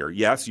merrier.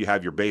 Yes, you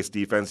have your base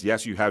defense.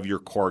 Yes, you have your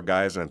core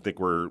guys, and I think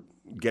we're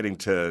getting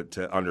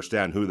to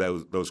understand who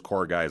those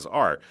core guys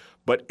are.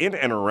 But in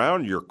and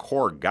around your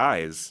core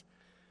guys,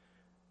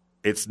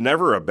 it's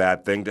never a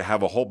bad thing to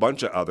have a whole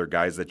bunch of other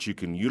guys that you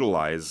can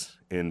utilize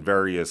in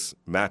various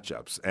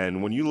matchups.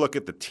 And when you look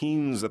at the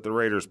teams that the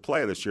Raiders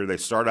play this year, they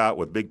start out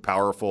with big,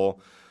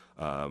 powerful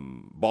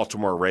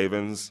Baltimore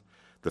Ravens,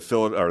 the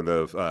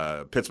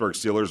Pittsburgh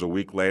Steelers a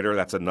week later.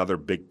 That's another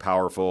big,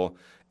 powerful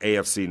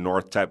AFC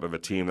North type of a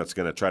team that's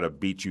going to try to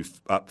beat you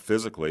up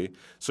physically.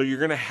 So you're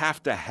going to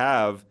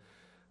have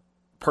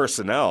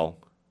personnel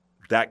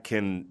that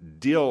can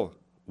deal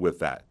with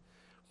that.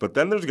 But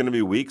then there's going to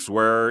be weeks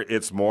where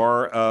it's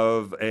more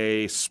of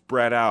a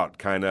spread out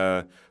kind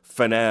of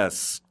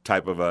finesse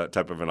type of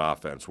an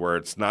offense where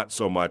it's not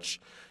so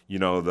much,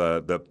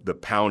 the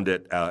pound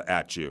it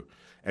at you.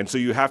 And so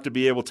you have to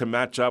be able to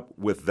match up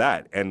with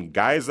that. And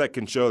guys that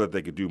can show that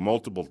they could do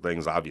multiple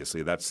things,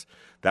 obviously, that's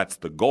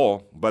the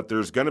goal. But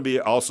there's going to be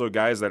also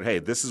guys that, hey,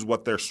 this is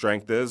what their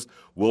strength is.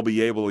 We'll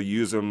be able to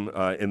use them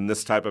in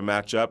this type of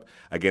matchup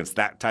against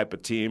that type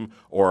of team,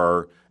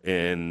 or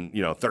in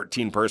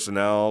 13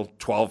 personnel,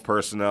 12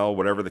 personnel,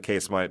 whatever the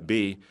case might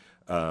be.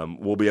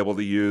 We'll be able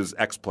to use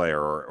X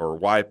player or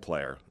Y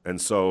player. And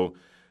so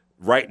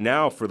right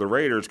now for the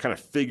Raiders, kind of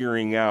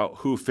figuring out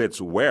who fits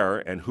where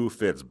and who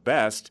fits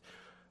best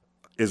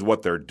is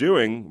what they're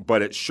doing,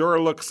 but it sure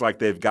looks like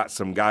they've got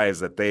some guys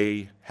that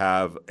they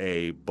have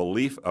a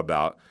belief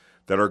about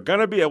that are going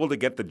to be able to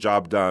get the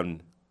job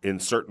done in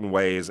certain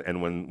ways and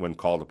when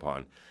called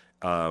upon.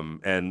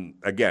 And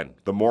again,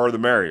 the more the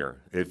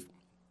merrier.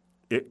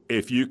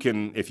 If you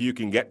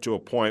can get to a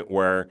point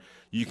where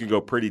you can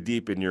go pretty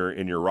deep in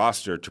your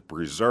roster to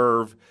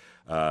preserve,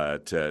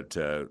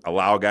 to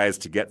allow guys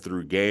to get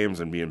through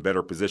games and be in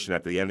better position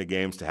at the end of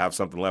games to have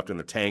something left in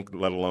the tank,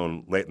 let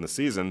alone late in the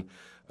season,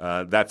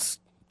 that's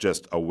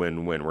just a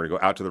win-win. We're going to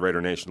go out to the Raider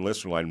Nation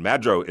listener line.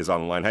 Madro is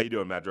on the line. How you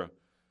doing, Madro?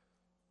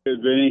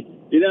 Good, Vinny.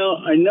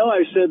 I know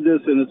I said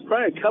this, and it's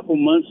probably a couple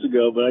months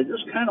ago, but I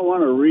just kind of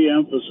want to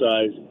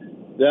reemphasize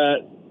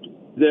that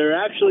there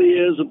actually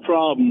is a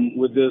problem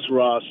with this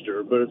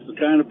roster, but it's the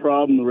kind of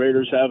problem the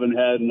Raiders haven't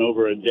had in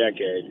over a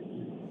decade.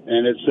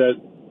 And it's that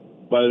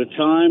by the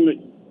time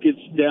it gets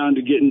down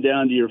to getting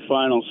down to your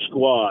final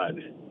squad,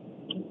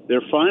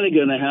 they're finally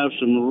going to have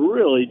some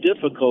really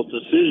difficult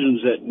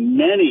decisions at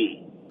many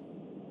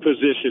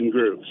position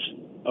groups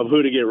of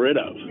who to get rid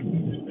of.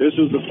 This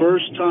is the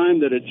first time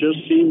that it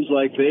just seems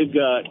like they've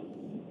got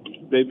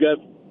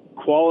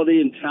quality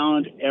and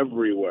talent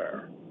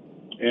everywhere,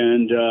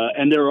 and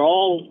they're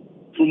all,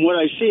 from what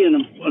I see,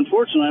 and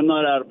unfortunately I'm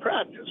not out of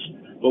practice,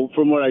 but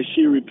from what I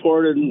see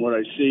reported and what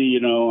I see,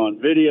 on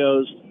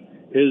videos,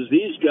 is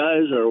these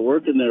guys are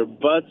working their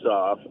butts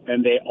off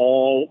and they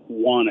all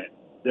want it.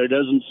 There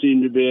doesn't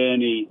seem to be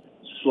any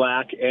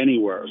slack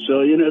anywhere. So,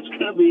 it's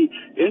going to be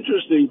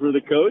interesting for the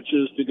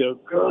coaches to go,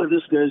 God,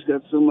 this guy's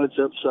got so much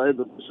upside,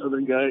 but this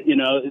other guy,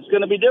 it's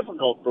going to be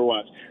difficult for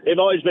once. They've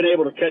always been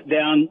able to cut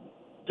down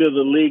to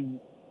the league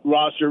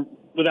roster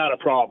without a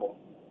problem.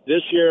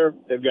 This year,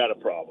 they've got a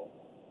problem.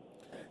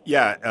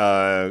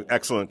 Yeah,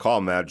 excellent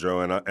call,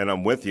 Madro, and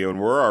I'm with you. And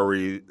we're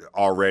already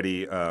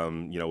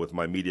with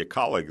my media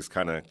colleagues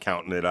kind of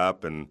counting it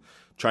up and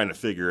trying to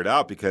figure it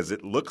out, because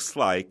it looks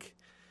like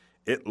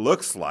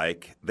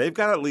they've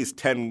got at least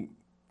 10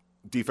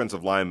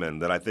 defensive linemen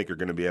that I think are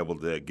going to be able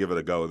to give it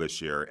a go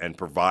this year and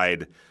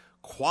provide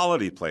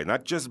quality play,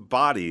 not just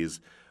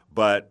bodies,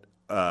 but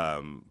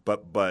and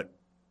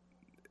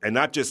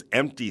not just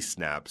empty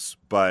snaps,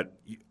 but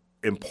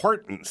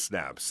important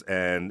snaps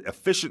and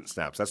efficient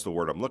snaps. That's the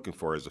word I'm looking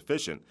for, is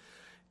efficient.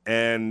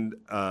 And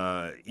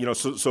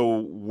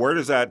so where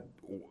does that?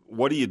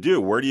 What do you do?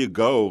 Where do you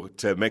go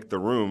to make the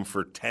room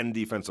for 10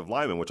 defensive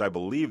linemen, which I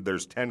believe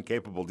there's 10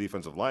 capable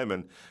defensive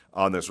linemen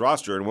on this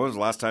roster? And when was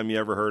the last time you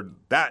ever heard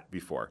that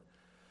before?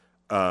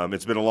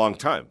 It's been a long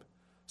time.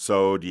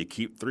 So do you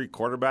keep 3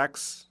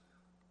 quarterbacks?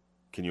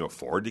 Can you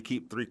afford to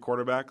keep 3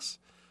 quarterbacks?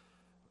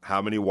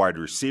 How many wide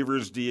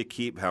receivers do you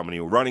keep? How many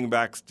running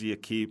backs do you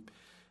keep?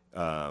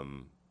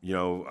 Obviously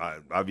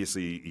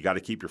you got to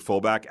keep your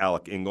fullback,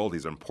 Alec Ingold.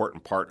 He's an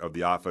important part of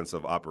the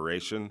offensive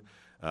operation.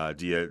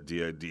 Do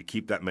you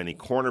keep that many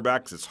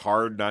cornerbacks? It's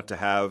hard not to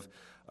have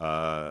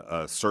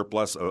a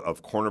surplus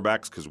of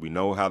cornerbacks, because we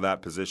know how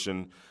that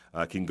position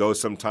can go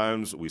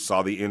sometimes. We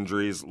saw the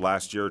injuries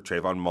last year.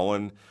 Trayvon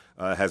Mullen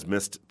has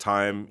missed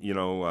time,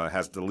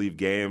 has to leave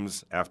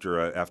games after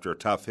a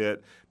tough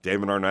hit.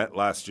 Damon Arnett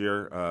last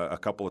year a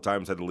couple of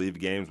times had to leave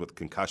games with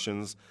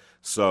concussions.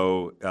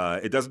 So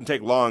it doesn't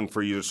take long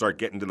for you to start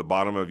getting to the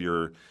bottom of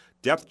your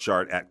depth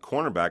chart at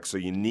cornerback, so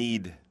you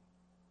need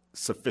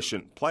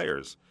sufficient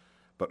players.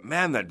 But,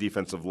 man, that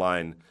defensive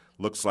line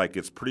looks like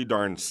it's pretty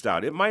darn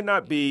stout. It might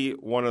not be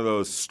one of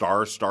those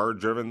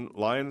star-driven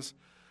lines,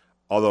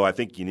 although I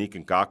think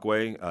Yannick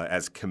Ngakoue,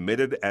 as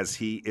committed as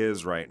he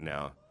is right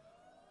now,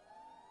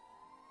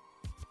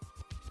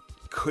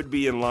 could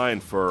be in line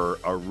for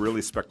a really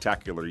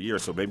spectacular year.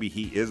 So maybe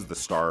he is the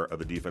star of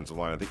the defensive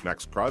line. I think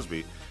Maxx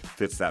Crosby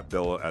fits that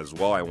bill as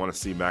well. I want to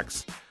see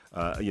Max,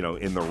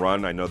 in the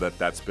run. I know that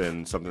that's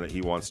been something that he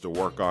wants to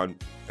work on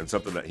and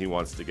something that he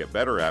wants to get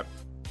better at.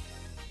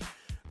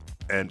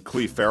 And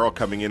Cleve Farrell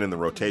coming in the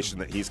rotation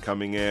that he's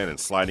coming in and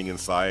sliding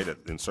inside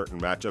in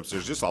certain matchups.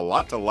 There's just a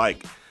lot to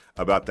like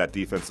about that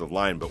defensive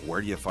line. But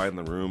where do you find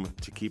the room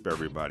to keep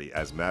everybody?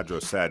 As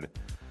Madro said,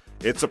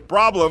 it's a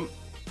problem,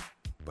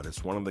 but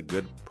it's one of the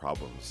good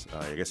problems.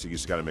 I guess you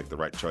just got to make the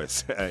right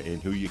choice in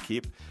who you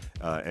keep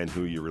and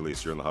who you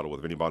release. You're in the Huddle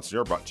with Vinny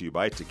Bonsignore, brought to you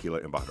by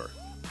Tequila Embajador.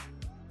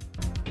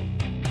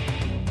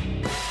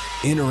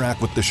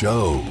 Interact with the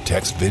show.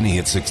 Text Vinny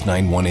at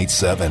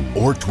 69187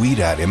 or tweet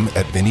at him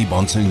at Vinny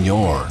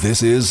Bonsignore.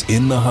 This is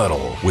In the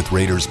Huddle with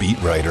Raiders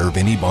beat writer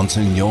Vinny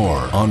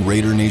Bonsignore on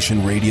Raider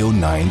Nation Radio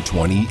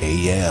 920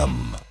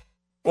 AM.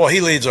 Well,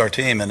 he leads our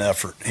team in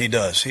effort. He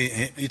does.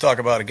 You talk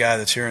about a guy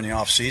that's here in the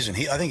off season.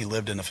 I think he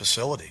lived in the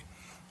facility.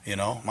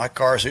 My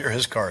car's here,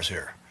 his car's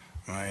here.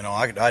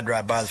 I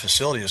drive by the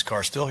facility, his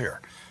car's still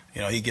here.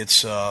 He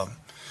gets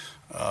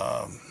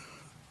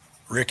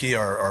Ricky,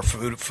 our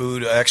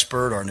food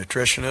expert, our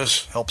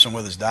nutritionist, helps him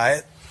with his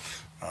diet.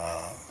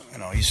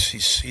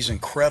 He's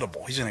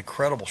incredible. He's in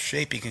incredible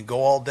shape. He can go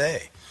all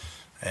day.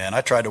 And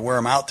I tried to wear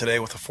him out today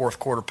with a fourth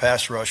quarter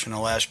pass rush in the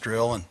last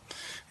drill, and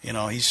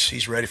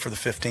he's ready for the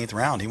 15th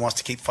round. He wants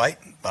to keep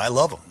fighting. But I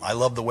love him. I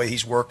love the way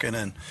he's working,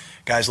 and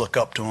guys look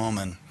up to him.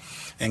 And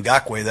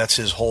Ngakoue, that's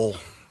his whole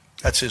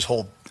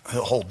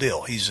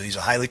deal. He's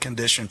a highly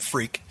conditioned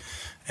freak,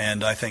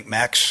 and I think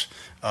Max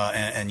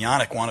and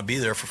Yannick want to be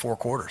there for 4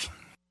 quarters.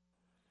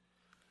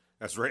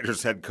 That's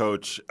Raiders head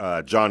coach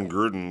Jon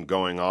Gruden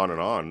going on and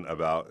on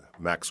about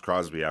Maxx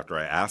Crosby after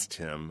I asked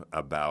him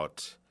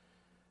about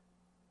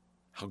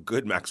how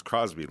good Maxx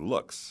Crosby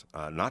looks,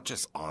 not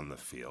just on the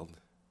field,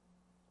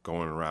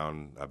 going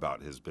around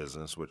about his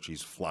business, which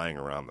he's flying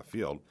around the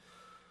field,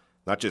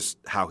 not just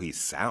how he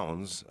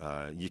sounds.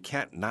 You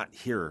can't not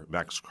hear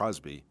Maxx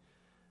Crosby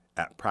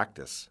at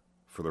practice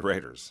for the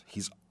Raiders.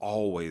 He's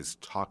always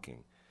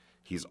talking.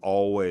 He's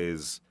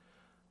always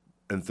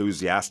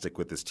enthusiastic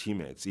with his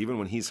teammates. Even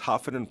when he's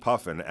huffing and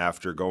puffing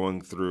after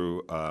going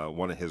through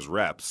one of his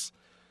reps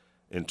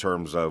in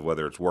terms of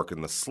whether it's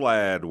working the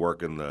sled,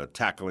 working the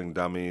tackling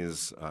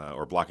dummies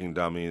or blocking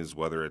dummies,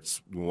 whether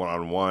it's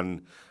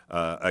one-on-one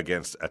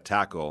against a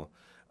tackle.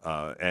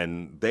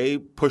 And they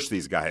push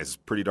these guys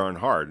pretty darn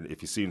hard.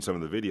 If you've seen some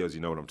of the videos,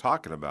 you know what I'm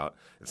talking about.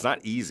 It's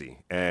not easy,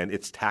 and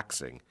it's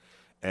taxing.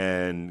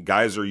 And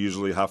guys are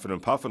usually huffing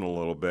and puffing a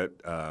little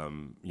bit,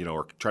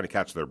 or trying to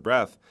catch their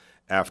breath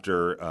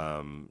after,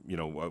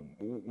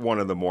 one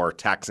of the more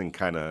taxing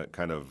kind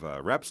of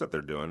reps that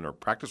they're doing or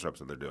practice reps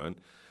that they're doing.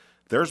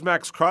 There's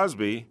Maxx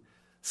Crosby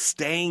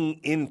staying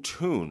in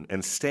tune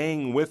and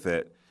staying with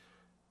it,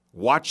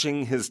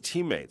 watching his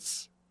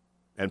teammates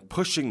and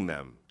pushing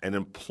them and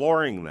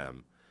imploring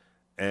them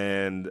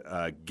and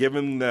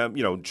giving them,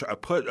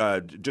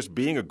 just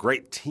being a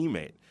great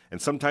teammate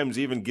and sometimes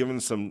even giving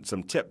some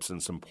tips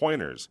and some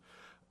pointers.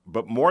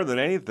 But more than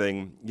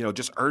anything,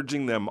 just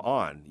urging them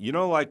on.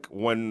 Like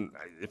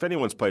if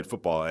anyone's played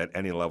football at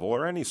any level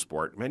or any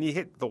sport, man, you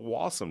hit the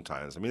wall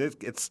sometimes. I mean,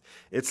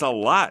 it's a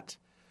lot.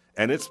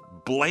 And it's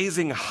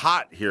blazing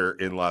hot here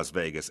in Las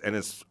Vegas. And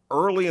it's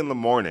early in the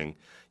morning.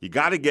 You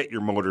got to get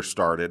your motor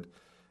started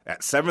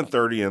at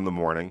 7:30 in the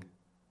morning.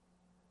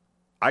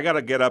 I got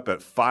to get up at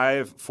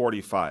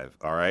 5:45,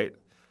 all right?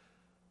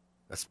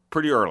 That's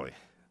pretty early.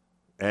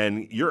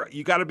 And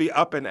you got to be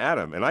up and at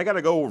 'em. And I got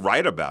to go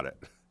write about it.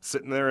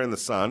 Sitting there in the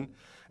sun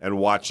and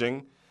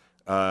watching,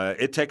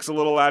 it takes a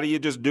little out of you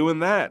just doing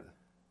that.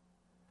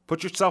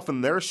 Put yourself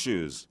in their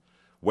shoes,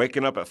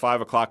 waking up at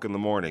 5 o'clock in the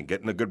morning,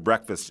 getting a good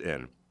breakfast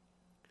in.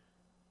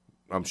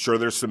 I'm sure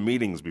there's some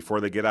meetings before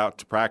they get out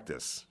to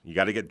practice. You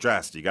got to get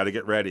dressed. You got to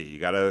get ready. You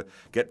got to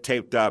get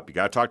taped up. You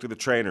got to talk to the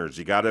trainers.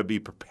 You got to be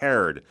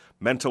prepared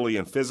mentally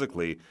and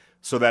physically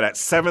so that at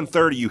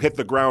 7:30 you hit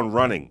the ground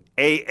running,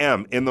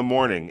 a.m. in the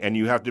morning, and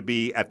you have to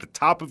be at the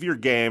top of your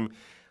game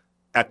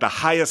at the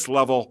highest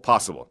level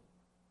possible.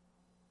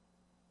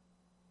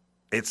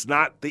 It's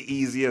not the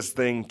easiest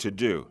thing to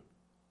do.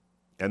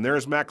 And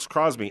there's Maxx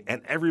Crosby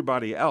and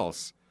everybody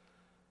else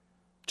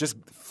just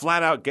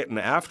flat out getting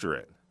after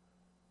it.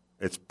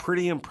 It's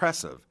pretty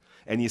impressive.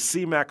 And you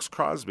see Maxx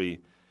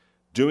Crosby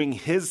doing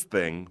his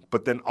thing,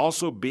 but then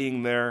also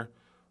being there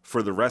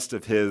for the rest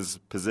of his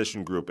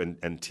position group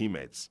and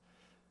teammates.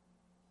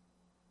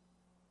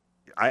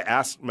 I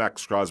asked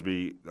Maxx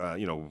Crosby,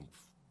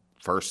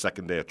 first,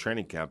 second day of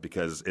training camp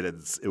because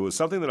it was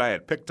something that I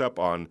had picked up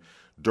on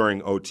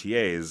during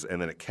OTAs,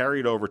 and then it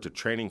carried over to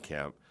training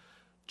camp,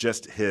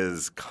 just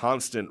his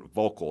constant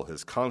vocal,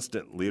 his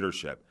constant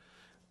leadership.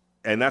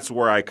 And that's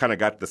where I kind of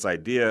got this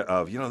idea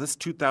of, this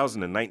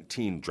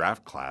 2019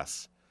 draft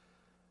class,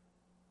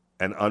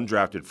 an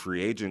undrafted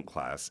free agent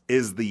class,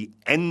 is the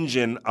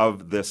engine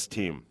of this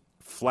team,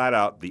 flat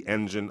out the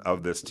engine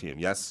of this team.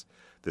 Yes,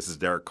 this is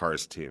Derek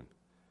Carr's team.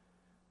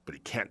 But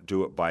he can't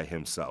do it by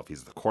himself.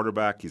 He's the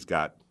quarterback. He's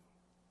got,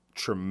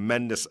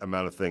 tremendous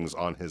amount of things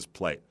on his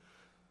plate.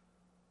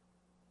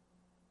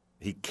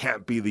 He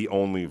can't be the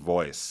only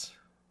voice.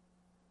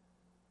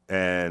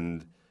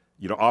 And,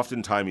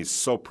 oftentimes he's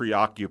so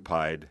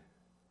preoccupied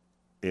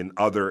in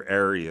other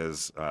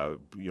areas,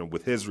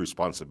 with his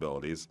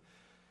responsibilities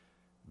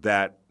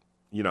that,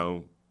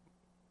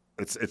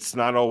 it's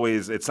not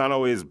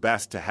always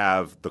best to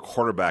have the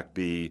quarterback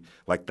be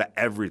like the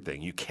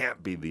everything. You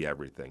can't be the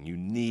everything. You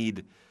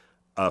need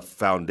a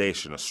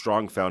foundation, a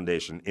strong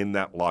foundation in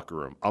that locker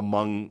room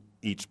among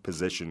each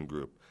position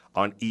group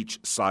on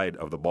each side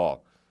of the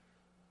ball.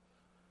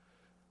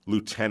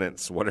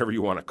 Lieutenants, whatever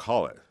you want to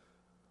call it.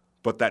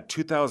 But that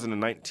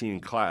 2019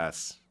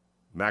 class,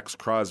 Max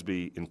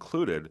Crosby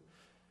included,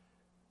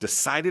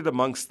 decided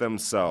amongst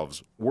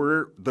themselves,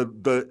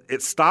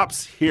 it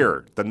stops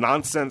here. The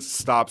nonsense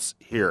stops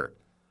here.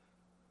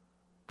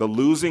 The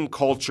losing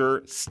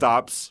culture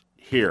stops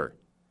here.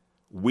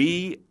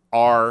 We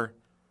are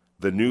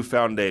the new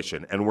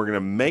foundation, and we're going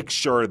to make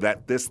sure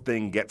that this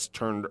thing gets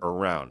turned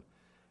around.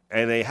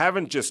 And they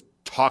haven't just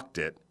talked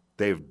it,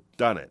 they've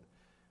done it.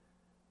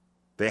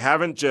 They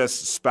haven't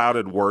just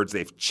spouted words,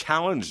 they've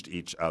challenged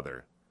each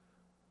other.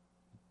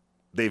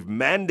 They've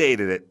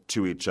mandated it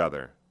to each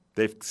other.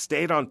 They've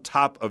stayed on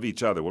top of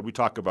each other. What did we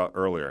talk about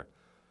earlier?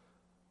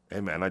 Hey,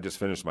 man, I just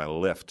finished my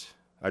lift.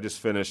 I just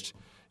finished,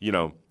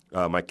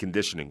 my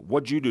conditioning.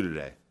 What'd you do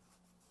today?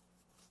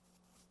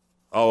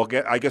 Oh,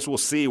 okay, I guess we'll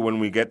see when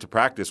we get to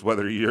practice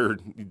whether you're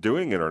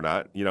doing it or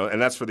not,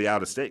 and that's for the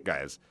out-of-state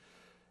guys.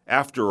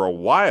 After a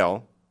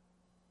while,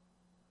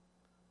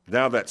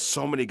 now that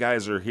so many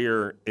guys are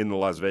here in the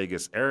Las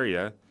Vegas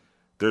area,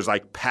 there's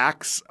like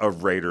packs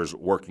of Raiders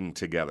working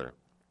together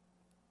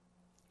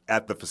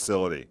at the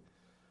facility.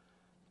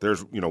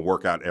 There's,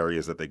 workout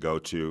areas that they go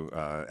to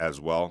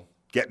as well.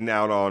 Getting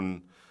out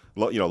on,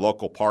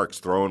 local parks,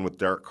 throwing with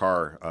Derek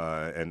Carr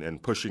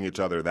and pushing each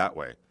other that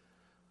way.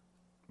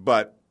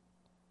 But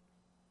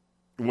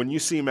when you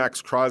see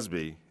Max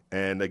Crosby,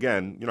 and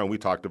again, we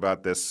talked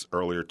about this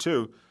earlier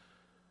too,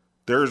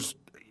 there's,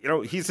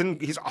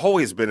 he's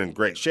always been in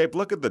great shape.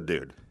 Look at the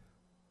dude.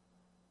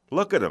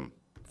 Look at him.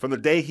 From the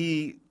day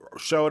he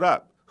showed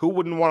up, who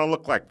wouldn't want to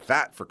look like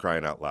that, for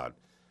crying out loud?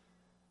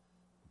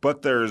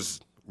 But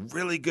there's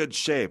really good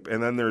shape,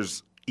 and then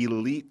there's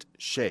elite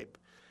shape.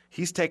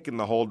 He's taken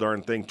the whole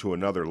darn thing to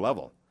another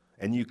level.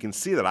 And you can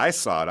see that. I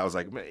saw it. I was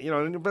like,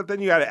 but then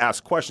you got to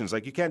ask questions.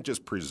 Like, you can't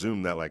just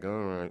presume that, like, all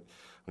right,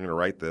 I'm going to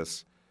write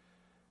this.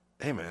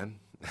 Hey, man,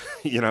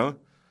 you're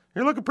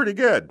looking pretty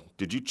good.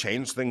 Did you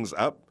change things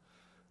up?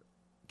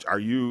 Are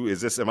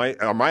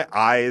my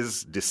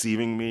eyes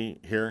deceiving me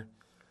here?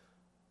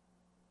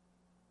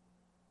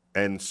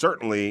 And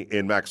certainly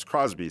in Max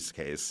Crosby's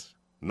case,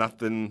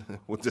 nothing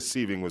with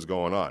deceiving was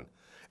going on.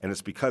 And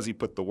it's because he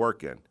put the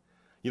work in.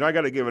 I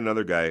got to give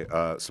another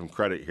guy some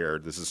credit here.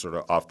 This is sort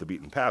of off the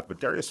beaten path, but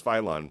Darius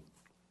Philon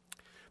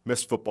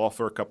missed football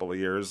for a couple of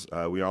years.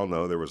 We all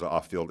know there was an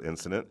off-field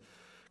incident,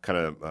 kind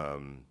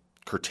of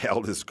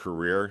curtailed his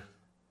career,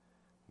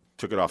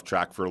 took it off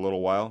track for a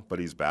little while, but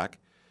he's back.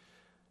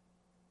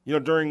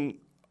 During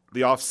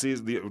the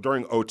offseason,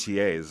 during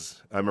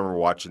OTAs, I remember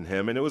watching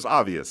him, and it was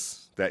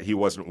obvious that he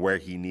wasn't where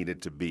he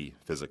needed to be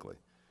physically.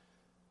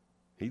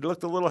 He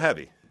looked a little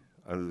heavy,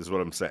 is what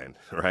I'm saying,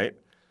 right?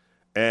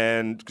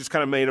 And just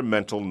kind of made a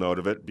mental note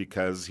of it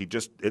because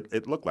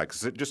it looked like,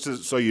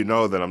 just so you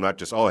know that I'm not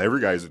just,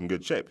 every guy's in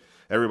good shape.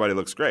 Everybody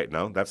looks great.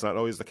 No, that's not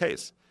always the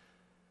case.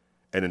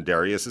 And in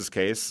Darius's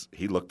case,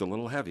 he looked a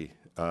little heavy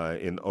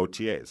in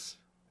OTAs.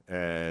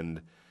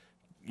 And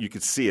you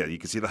could see it. You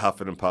could see the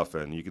huffing and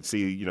puffing. You could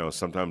see,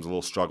 sometimes a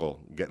little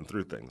struggle getting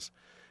through things.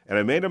 And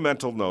I made a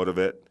mental note of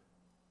it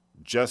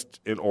just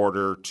in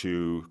order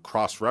to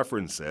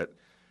cross-reference it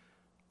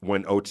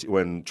when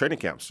training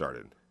camp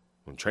started.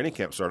 When training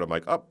camp started, I'm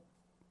like,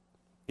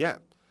 yeah.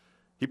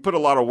 He put a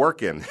lot of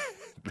work in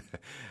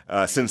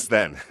since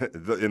then.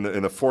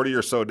 In the 40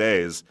 or so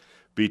days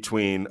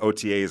between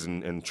OTAs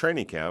and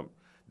training camp,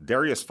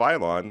 Darius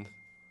Philon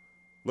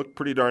looked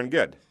pretty darn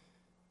good.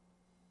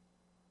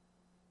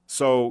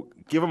 So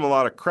give him a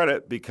lot of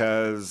credit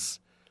because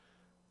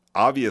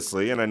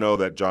obviously, and I know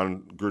that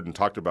John Gruden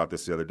talked about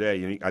this the other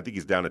day, I think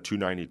he's down to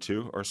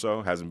 292 or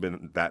so, hasn't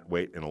been that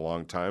weight in a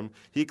long time.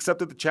 He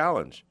accepted the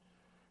challenge.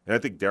 And I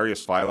think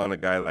Darius Philon, a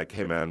guy like,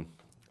 hey, man,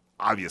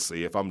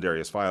 obviously, if I'm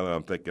Darius Philon,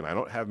 I'm thinking I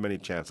don't have many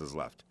chances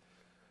left.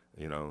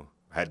 I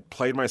had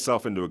played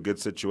myself into a good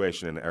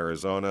situation in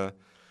Arizona.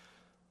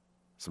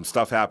 Some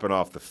stuff happened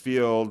off the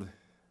field.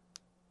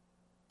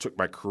 Took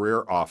my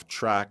career off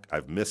track.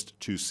 I've missed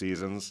 2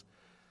 seasons.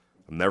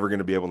 I'm never going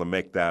to be able to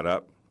make that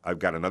up. I've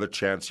got another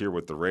chance here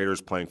with the Raiders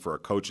playing for a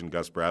coach in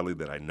Gus Bradley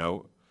that I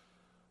know,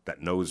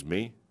 that knows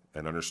me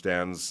and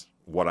understands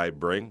what I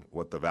bring,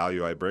 what the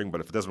value I bring.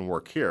 But if it doesn't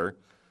work here,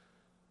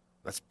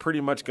 that's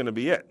pretty much going to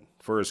be it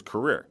for his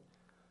career.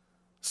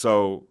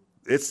 So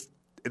it's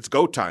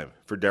go time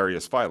for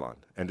Darius Philon.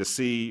 And to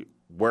see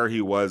where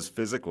he was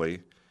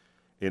physically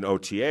in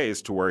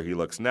OTAs to where he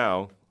looks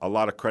now, a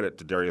lot of credit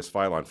to Darius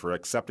Philon for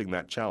accepting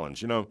that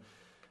challenge.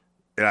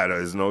 That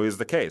isn't always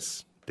the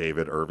case.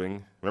 David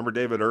Irving. Remember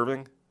David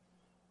Irving?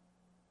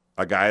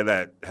 A guy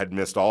that had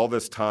missed all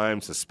this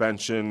time,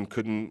 suspension,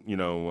 couldn't,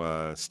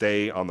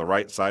 stay on the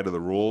right side of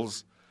the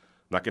rules.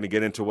 I'm not going to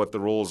get into what the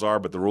rules are,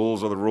 but the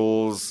rules are the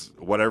rules.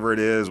 Whatever it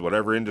is,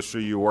 whatever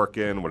industry you work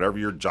in, whatever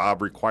your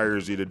job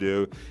requires you to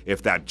do,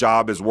 if that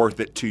job is worth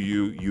it to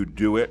you, you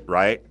do it,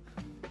 right?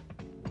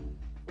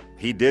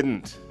 He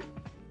didn't,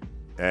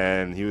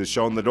 and he was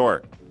shown the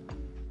door.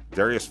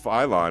 Darius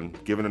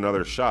Philon, given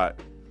another shot,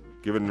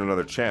 given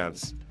another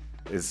chance,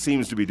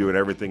 seems to be doing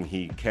everything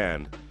he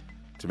can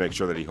to make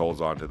sure that he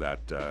holds on to that,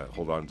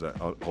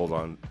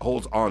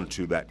 holds on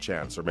to that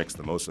chance, or makes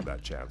the most of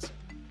that chance.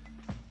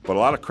 But a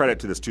lot of credit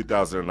to this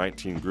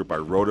 2019 group. I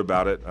wrote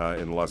about it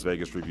in the Las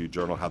Vegas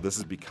Review-Journal, how this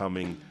is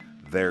becoming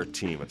their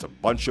team. It's a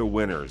bunch of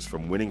winners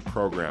from winning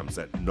programs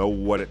that know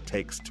what it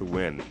takes to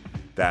win,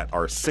 that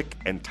are sick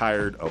and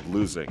tired of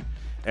losing.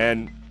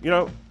 And,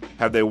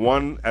 have they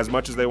won as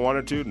much as they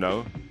wanted to?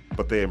 No.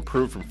 But they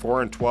improved from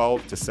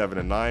 4-12 to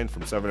 7-9,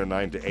 from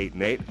 7-9 to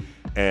 8-8.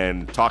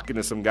 And talking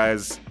to some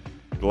guys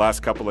the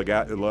last couple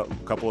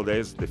of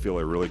days, they feel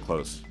they're really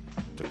close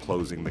to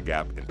closing the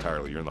gap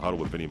entirely. You're in the Huddle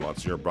with Vinny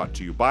Monsieur, brought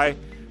to you by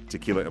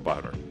Tequila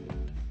Embajador.